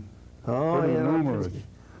pretty numerous.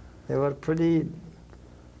 They were pretty.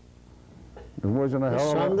 It wasn't a His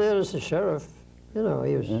hell son of a. there is the sheriff. You know,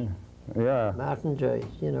 he was Yeah. Martin Joyce.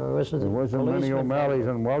 You know, it wasn't. There wasn't many O'Malleys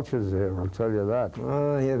and Welches there, I'll tell you that.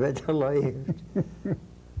 Oh, you better lie.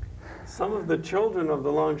 Some of the children of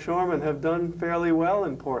the Longshoremen have done fairly well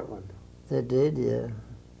in Portland. They did, yeah.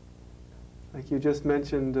 Like you just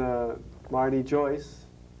mentioned Marty Joyce.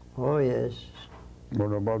 Oh, yes. What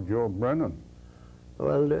about Joe Brennan?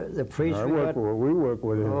 Well, the priest We work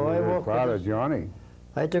with his, Oh, I his work with father, his- Johnny.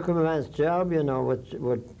 I took a man's job, you know,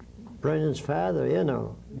 with Brennan's father, you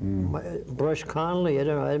know. Brush Connolly, you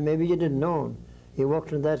know, maybe you didn't know him. He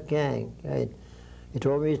worked in that gang. He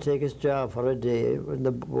told me to take his job for a day when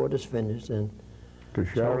the boat is finished. And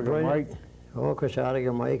Kashariga Brennan- Mike. Oh,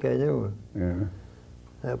 Kashariga Mike, I knew him.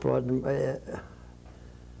 Yeah. I brought him, Yeah,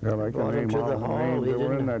 I brought can him name to all the the hall. names He that were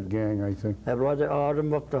in didn't- that gang, I think. I brought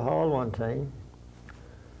him up the hall one time.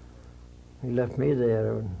 He left me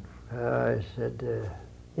there, and I said,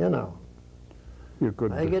 you know, You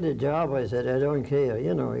could. I get a job. I said, I don't care.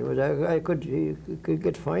 You know, he could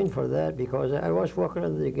get fined for that because I was working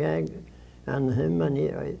in the gang, and him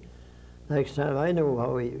and next time I knew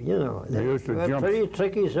how he, you know, They used to were jump. pretty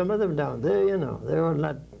tricky. Some of them down there, you know, they were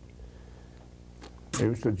not. They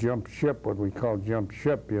used to jump ship, what we call jump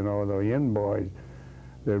ship, you know, the inn boys.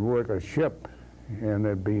 They'd work a ship, and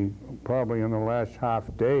there'd be probably in the last half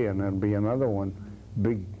day, and there'd be another one,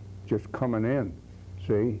 big, just coming in,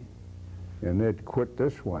 see? And they'd quit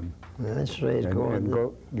this one That's right. and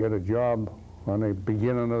go get a job on the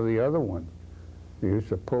beginning of the other one. They used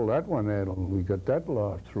to pull that one out, and we got that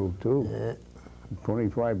law through too. Yeah.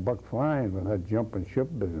 $25 fine for that jumping ship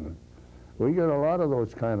business. We got a lot of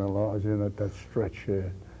those kind of laws in at that stretch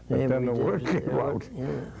there. But Yeah, then we the did. word came They were- out. Yeah,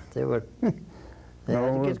 they were. They had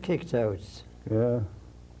No, to get kicked out. Yeah.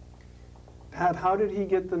 Pat, how did he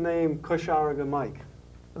get the name Cushariga Mike?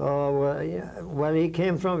 Oh, well, yeah, well, he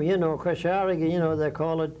came from, you know, Cushariga, you know, they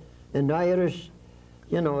call it in Irish,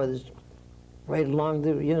 you know, it's right along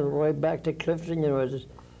the, you know, right back to Clifton, you know,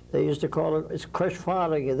 they used to call it, it's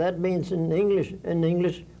Cushariga. That means in English,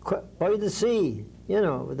 by the sea, you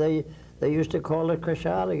know, they used to call it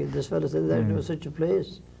Cushariga. This fellow said there's no such a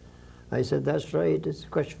place. I said, that's right, it's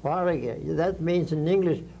Cushariga. That means in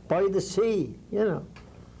English, by the sea, you know.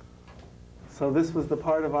 So this was the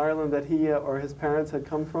part of Ireland that he or his parents had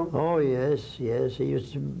come from? Oh, yes, yes. He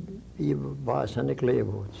used to be a boss on the clay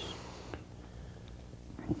boats.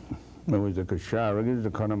 There was the Cusharigas, the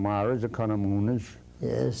Connemara's, the Connemooners,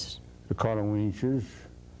 Yes. the Collowinches.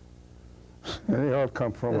 And they all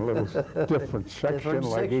come from a little different section,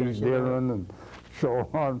 like sections, East you know. Deering and so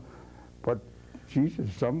on. But Jesus,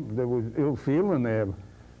 there was ill feeling there.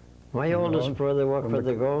 My oldest brother worked from for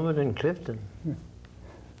the- the government in Clifton.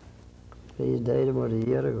 He died about a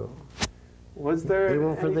year ago. Was there He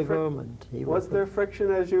worked for any the government. He Was worked there friction,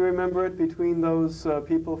 as you remember it, between those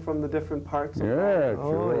people from the different parts of Yeah,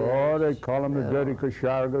 Oh, sure. yeah. Oh, they call them the dirty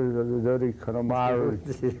Cusharigas, the dirty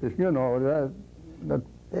Connemara's. You know, that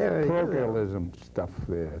There, parochialism stuff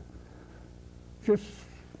there. Just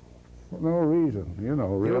No reason, you know,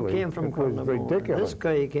 really. You came from it was Concannon. ridiculous. This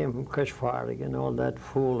guy came from Cushfardig and all that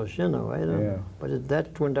foolish, you know, I don't know. But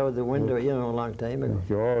that went out the window, you know, a long time ago.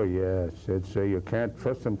 Oh, yes. They'd say you can't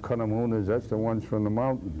trust them Concannon, that's the ones from the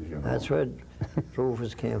mountains, you know. That's where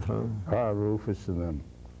Rufus came from. Ah, Rufus and them.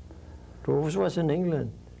 Rufus was in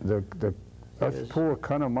England. Us poor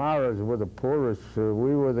Connemara's were the poorest.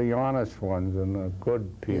 We were the honest ones and the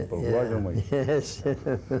good people, wasn't we? Yes.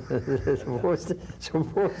 supposed to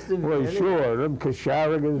be. Well, sure, them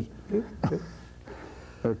Kasharigas,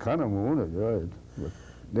 the Connemara,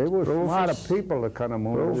 they were smarter people, the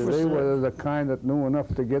Connemara. They were the kind that knew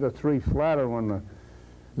enough to get a three-flatter when the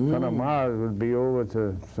Connemara would be over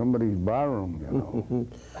to somebody's barroom, you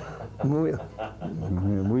know.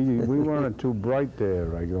 we weren't too bright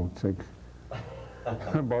there, I don't think.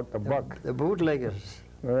 About the buck. The bootleggers.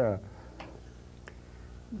 Yeah.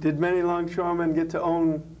 Did many longshoremen get to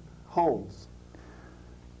own homes?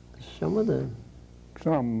 Some of them.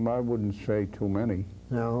 Some, I wouldn't say too many.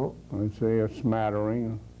 No. I'd say a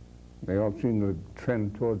smattering. They all seem to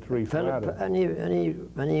trend toward three-flatter. Any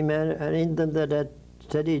man, any of them that had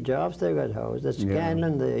steady jobs, they got houses. That's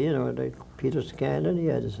Scanlon, you know, like Peter Scanlon, he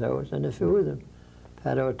had his house, and a few of them.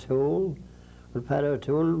 Pat O'Toole. Well, Pat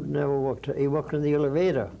O'Toole never worked, he worked in the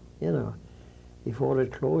elevator, you know. Before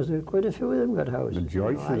it closed, quite a few of them got houses. The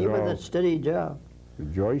Joyces, and he had a steady job. The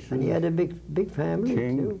Joyces. And he had a big family,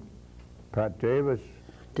 King, too. Pat Davis.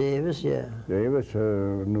 Davis, yeah. Davis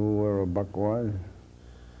knew where a buck was.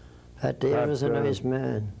 Pat Davis was a nice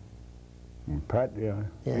man. Pat, yeah.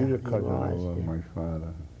 He's a cousin of my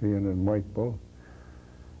father. He and his wife both.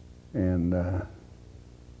 And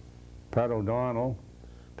Pat O'Donnell.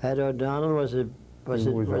 Pat O'Donnell was a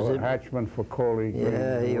hatchman for Coley.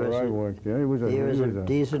 Yeah, he was. I worked. Yeah, he was a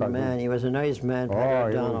decent man. He was a nice man. Pat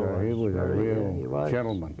O'Donnell he was a real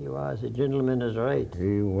gentleman. He was. A gentleman is right.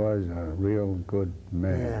 He was a real good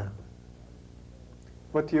man. Yeah.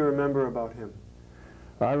 What do you remember about him?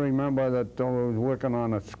 I remember that I was working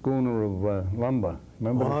on a schooner of lumber.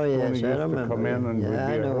 Remember the schooner used to come in and would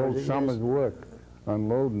be a whole summer's work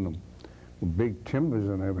unloading them. Big timbers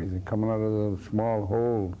and everything coming out of the small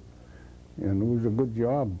hole, and it was a good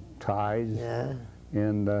job. Ties,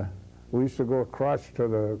 and we used to go across to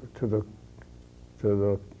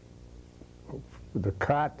the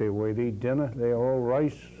cart there where they eat dinner. They all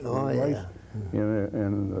rice,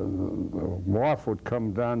 and the wharf would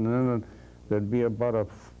come down, and then there'd be about a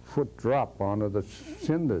foot drop onto the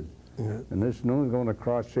cinders. And this noon going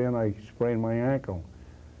across there, and I sprained my ankle.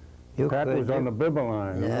 Pat was on the bibber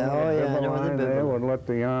line. They would let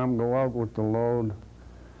the arm go out with the load,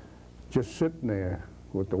 just sitting there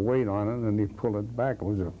with the weight on it, and he'd pull it back. It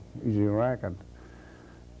was an easy racket.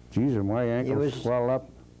 Jesus, my ankle swelled up.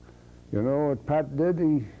 You know what Pat did?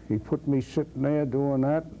 He put me sitting there doing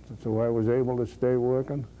that, so I was able to stay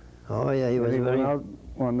working. Oh, yeah, he was went out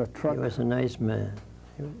on the truck. He was a nice man.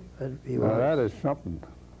 Now, that is something.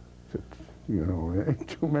 You know, ain't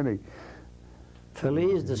too many.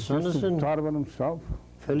 Feliz, the son is in... thought about himself.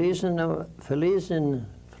 Feliz in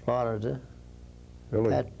Florida.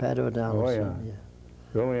 Billy. Pat O'Donnell. Oh, yeah.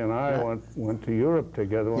 Billy and I went to Europe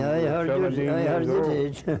together when we were 17 years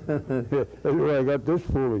old. That's where I got this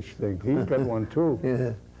foolish thing. He's got one, too.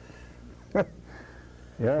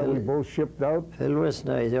 Yeah, we both shipped out. Phil was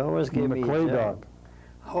nice. He always gave me a clay job. dock.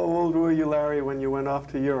 How old were you, Larry, when you went off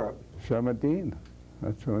to Europe? 17.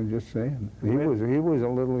 That's what I'm just saying. He was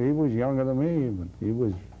younger than me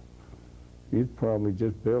even. He's probably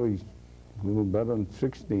just barely a little better than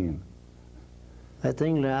 16. I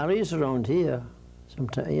think Larry's around here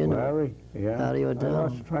sometime, you know. Larry? Yeah. Larry O'Donnell. I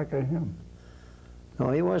lost track of him. No,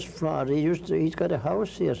 he was Florida. He's got a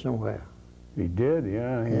house here somewhere. He did,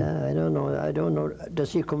 yeah. Yeah, I don't know.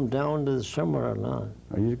 Does he come down to the summer or not?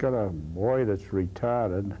 He's got a boy that's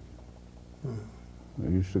retarded. I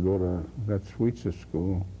used to go to that Sweetser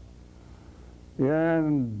school. Yeah,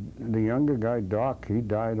 and the younger guy, Doc, he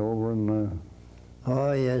died over in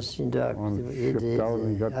oh, yes, Doc. He did. Out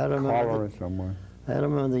and he got cholera somewhere. I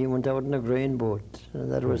remember he went out in a grain boat.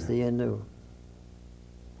 That was the end of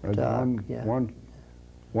Doc.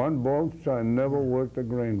 One boat, so I never worked a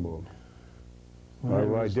grain boat.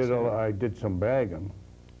 I did some bagging.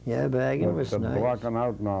 Yeah, bagging was nice. Blocking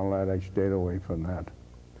out and all that, I stayed away from that.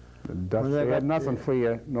 They had nothing for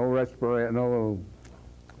you, no respirator, no.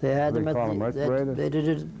 They had them at they did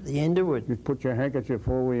it at the end of it. You put your handkerchief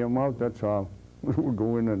over your mouth, that's all. We would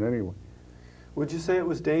go in it anyway. Would you say it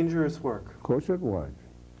was dangerous work? Of course it was.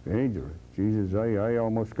 Dangerous. Jesus, I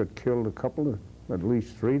almost got killed at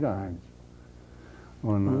least 3 times. I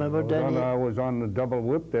was on the double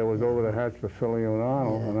whip there, was over the hatch for Philly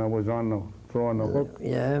O'Donnell, and I was on the throwing the hook.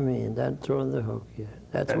 Yeah, I mean, that throwing the hook, yeah.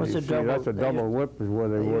 That's And what's you a see, double. that's a they double used- whip is where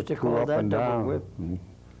they they work used to two call up that and double down. whip. Mm.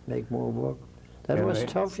 Make more work. That And was they-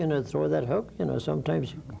 tough, you know, throw that hook, you know,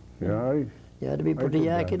 sometimes Yeah, you had to be I pretty did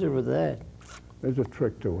that. accurate with that. there's a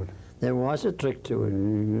trick to it. There was a trick to it.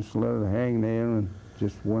 You just let it hang there and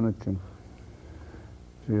just when it can.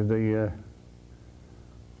 See, the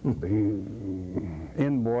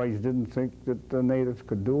in boys didn't think that the natives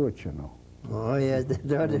could do it, you know. Oh, yeah, they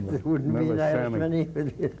thought it wouldn't be Remember an Sammy?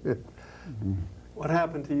 Irishman. What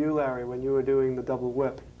happened to you, Larry, when you were doing the double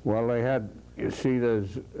whip? Well, they had, you see,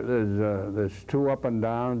 there's two up and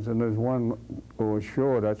downs, and there's one over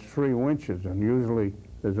shore. That's 3 winches, and usually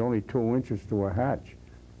there's only 2 winches to a hatch.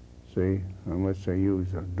 See, unless they use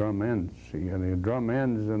drum ends. See, and the drum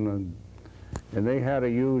ends, and they had to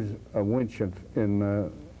use a winch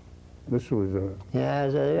in this was a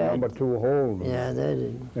Yeah, number 2 hole. yeah, they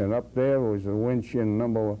did. And up there was a winch in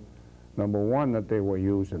number 1 that they were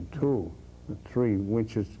using too, the 3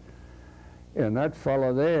 winches. And that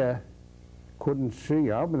fellow there couldn't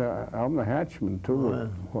see. I'm the hatchman too,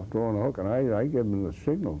 throwing a hook, and I give him the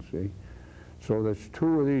signal. See, so there's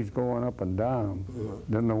 2 of these going up and down.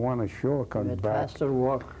 Then the one ashore comes back. Faster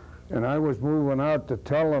walk. And I was moving out to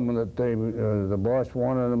tell them that the boss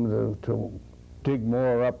wanted them to dig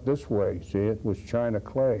more up this way. See, it was China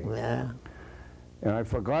clay. Yeah. And I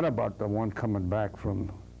forgot about the one coming back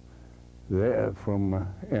from there,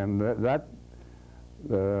 and that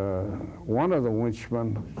one of the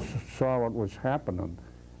winchmen saw what was happening,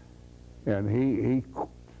 and he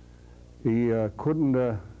couldn't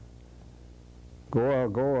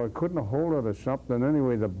go. I couldn't hold it or something.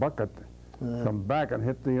 Anyway, the bucket come back and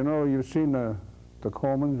hit the. You know, you've seen the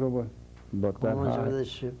Colemans over about that Colemans high, over the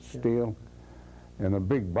ship, yeah. steel, and a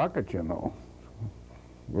big bucket. You know,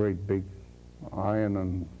 great big iron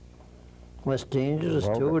and. Was dangerous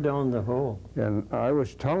Well, too down the hole. And I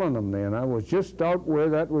was telling them then, I was just out where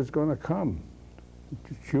that was going to come.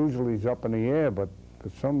 It usually is up in the air, but for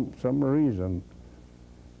some reason,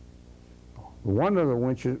 one of the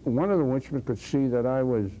winchmen could see that I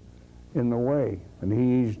was in the way, and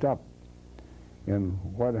he eased up. And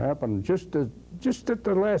what happened, just at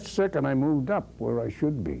the last second, I moved up where I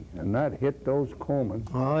should be, and that hit those Colemans.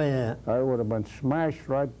 Oh, yeah. I would have been smashed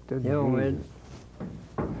right to the You would.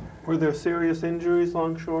 Were there serious injuries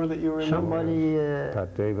longshore that you remember? Somebody,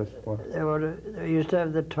 Pat Davis. What? they used to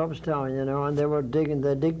have the tubs down, you know, and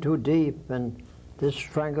they dig too deep, and this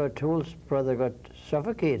Frank O'Toole's brother got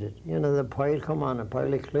suffocated. You know, the pile come on, a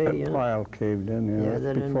pile of clay, you That know. pile caved in, yeah,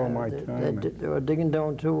 that's before my time. They were digging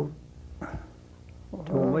down too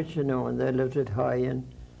much, you know, and they left it high, and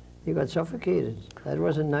he got suffocated. That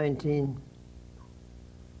was in 19.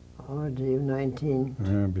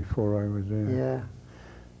 Yeah, before I was there. Yeah.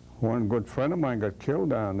 One good friend of mine got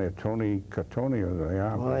killed down there, Tony Catoni.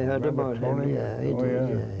 Oh, I heard about him, yeah, he did,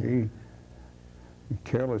 yeah. He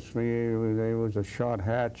carelessly, there was a shot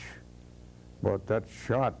hatch, but that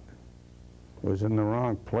shot was in the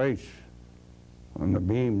wrong place on the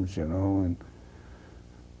beams, you know, and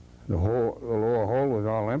the lower hole was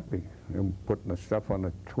all empty. They were putting the stuff on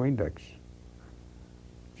the tween decks.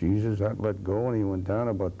 Jesus, that let go, and he went down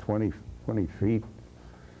about 20 feet.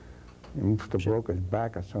 He must have broke his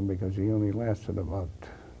back or something because he only lasted about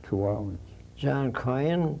 2 hours. John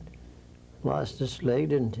Coyne lost his leg,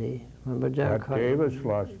 didn't he? Remember John Pat Coyne? Davis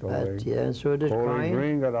lost a leg. Yeah, and so did Foley Coyne.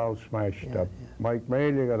 Green got all smashed up. Yeah. Mike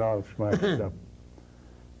Major got all smashed up.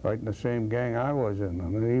 Right in the same gang I was in.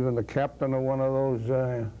 And even the captain of one of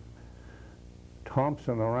those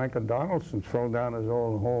Thompson or Rankin Donaldson fell down his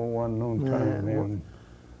old hole one noon time. Yeah, And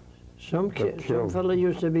Some fella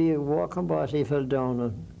used to be a walking boss, he fell down,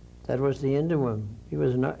 and that was the end of him. He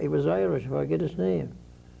was Irish, if I get his name,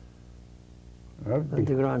 that'd at the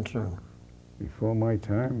be Grand Trunk. before my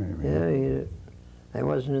time, maybe. Yeah, I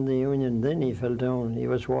wasn't in the Union then, he fell down. He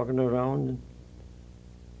was walking around. And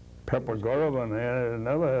Pepper Gullivan, they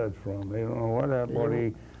never heard from. They don't know what happened. But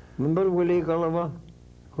he, remember Willie Gulliver?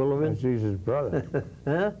 that's his brother.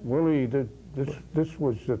 Huh? Willie, this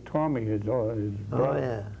was Tommy, his brother. Oh,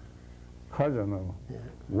 yeah. Cousin of Yeah.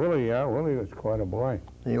 Willie. Yeah, Willie was quite a boy.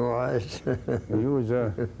 He was.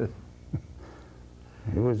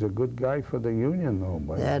 He was a good guy for the Union, though.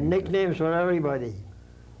 But They had nicknames for everybody.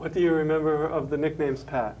 What do you remember of the nicknames,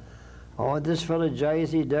 Pat? Oh, this fella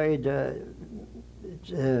Jice, he died,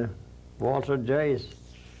 Walter Jice.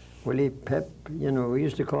 Willie Pep, you know, we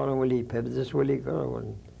used to call him Willie Pep, this Willie Gulliver.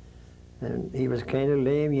 And he was kind of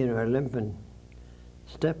lame, you know, limping.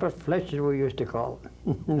 Stepper Fletcher, we used to call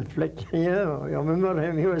him. Fletcher, yeah, you remember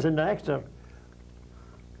him, he was an actor.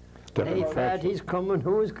 Hey, Fat, he's coming.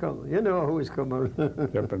 Who's coming? You know who's coming.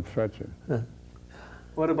 Up and fetch it.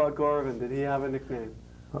 What about Gorvin? Did he have a nickname?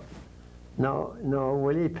 No,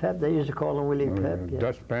 Willie Pep. They used to call him Willie Pep. Yeah.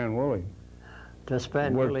 Dustpan Willie.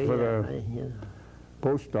 Dustpan Worked Willie. for the Yeah.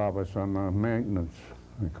 post office on maintenance.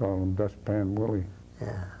 They call him Dustpan Willie.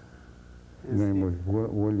 Yeah. His name was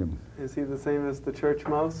William. Is he the same as the church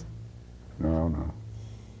mouse? No.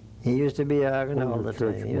 He used to be arguing Oh, all the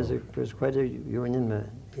the time. church He was quite a union man.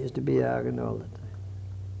 He used to be arguing all the time.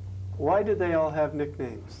 Why did they all have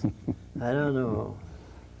nicknames? I don't know.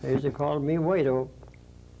 They used to call me White Hope.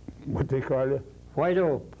 What they call you? White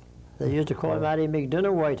Hope. They used to call Matty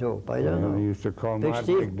McDonough White Hope. I don't They know. used to call Big Martin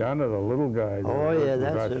Steve. McDonough the little guy. Oh, yeah,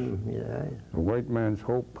 that's him. Yeah. The white man's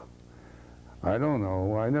hope. I don't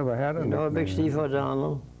know. I never had a You know nickname. Big Steve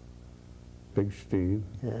O'Donnell? Big Steve.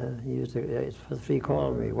 Yeah, he used to, he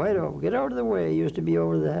called me, White Hope, get out of the way. He used to be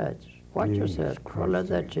over the hatch. Watch Jesus yourself. Christ. Don't let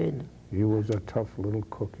that change. He was a tough little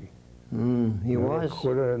cookie. He Never was.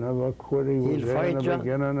 Never quit. He was He'd there in fight the John.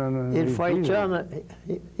 beginning and He'd he fight beat John.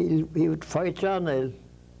 He would fight John Isle.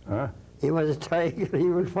 Huh? He was a tiger. He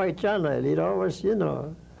would fight John Isle. He'd always, you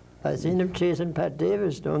know. I seen him chasing Pat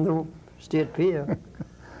Davis down the state pier,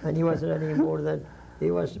 and he wasn't any more than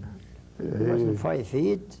he wasn't 5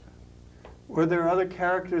 feet. Were there other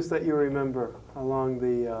characters that you remember along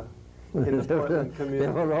the in the Portland They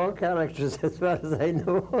community? were all characters, as far as I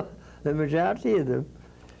know. The majority of them.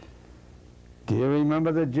 Do you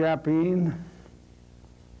remember the Japine?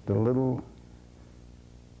 The little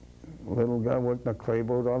guy worked the clay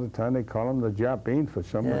boat all the time. They call him the Japine for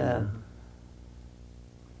some Yeah. reason.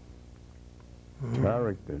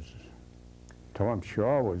 Characters. Tom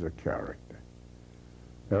Shaw was a character.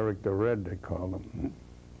 Eric the Red, they called him.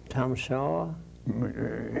 Tom Shaw. He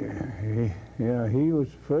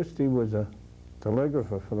was a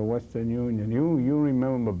telegrapher for the Western Union. You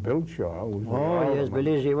remember Bill Shaw? Was the Oh yes, alderman.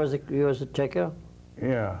 Billy, he was a ticker.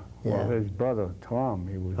 Yeah. Well, Yeah. his brother Tom,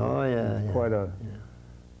 he was Oh yeah. quite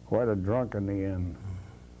a drunk in the end.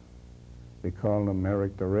 They called him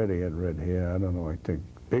Eric the Red. He had red hair. I don't know. I think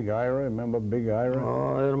Big Ira. Remember Big Ira?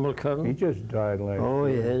 Oh, Irma He Curran. just died last Oh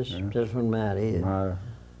year. yes, Yeah. just from Matty.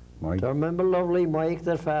 Mike, Do you remember Lovely Mike,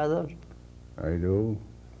 their father? I do.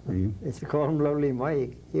 He, They used to call him Lovely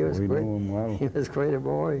Mike. He was we quite. knew him well. He was quite a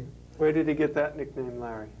boy. Where did he get that nickname,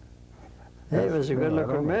 Larry? He was a true, I don't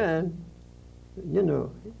good-looking know. man. You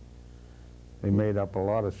know. They made up a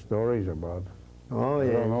lot of stories about. Oh I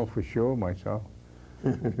don't yeah. know for sure myself,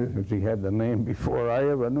 because he had the name before I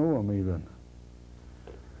ever knew him even.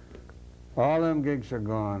 All them gigs are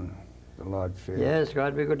gone, the Lord said. Yes,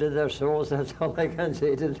 God be good to their souls. That's all I can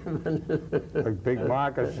say to them. Like Big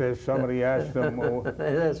Marcus says, somebody asked him,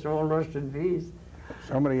 Their soul rest in peace.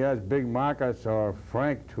 somebody asked Big Marcus or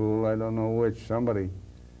Frank Toole, I don't know which, somebody,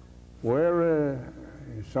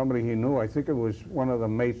 somebody he knew, I think it was one of the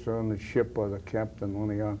mates on the ship or the captain, one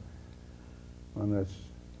of the, on this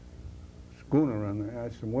schooner, and I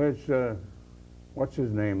asked him, what's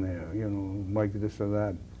his name there, you know, Mike this or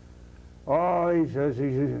that. Oh, he says,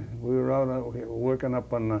 we were out working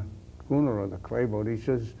up on the schooner or the clay boat. He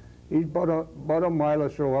says, he's about a mile or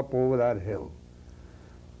so up over that hill.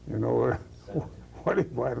 You know, what he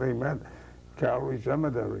finally meant, Calvary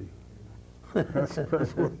Cemetery. That's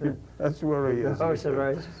where he is. Oh, it's all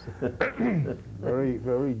right. Very,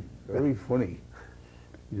 very, very funny.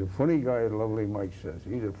 He's a funny guy, Lovely Mike says.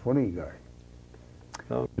 He's a funny guy.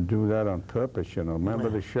 Oh. To do that on purpose, you know. Remember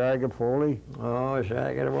the Shagger Foley? Oh,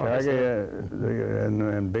 Shaggy. Shaggy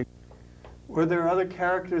and Big. Were there other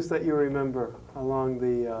characters that you remember along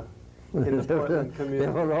the in the Portland They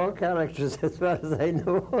community? were all characters, as far as I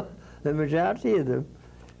know. The majority of them.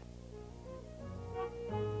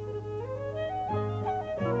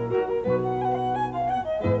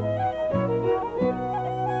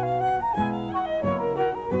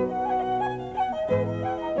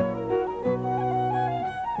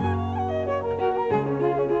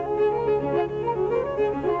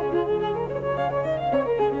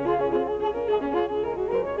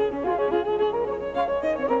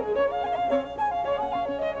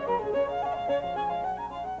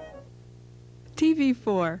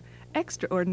 TV4, Extraordinary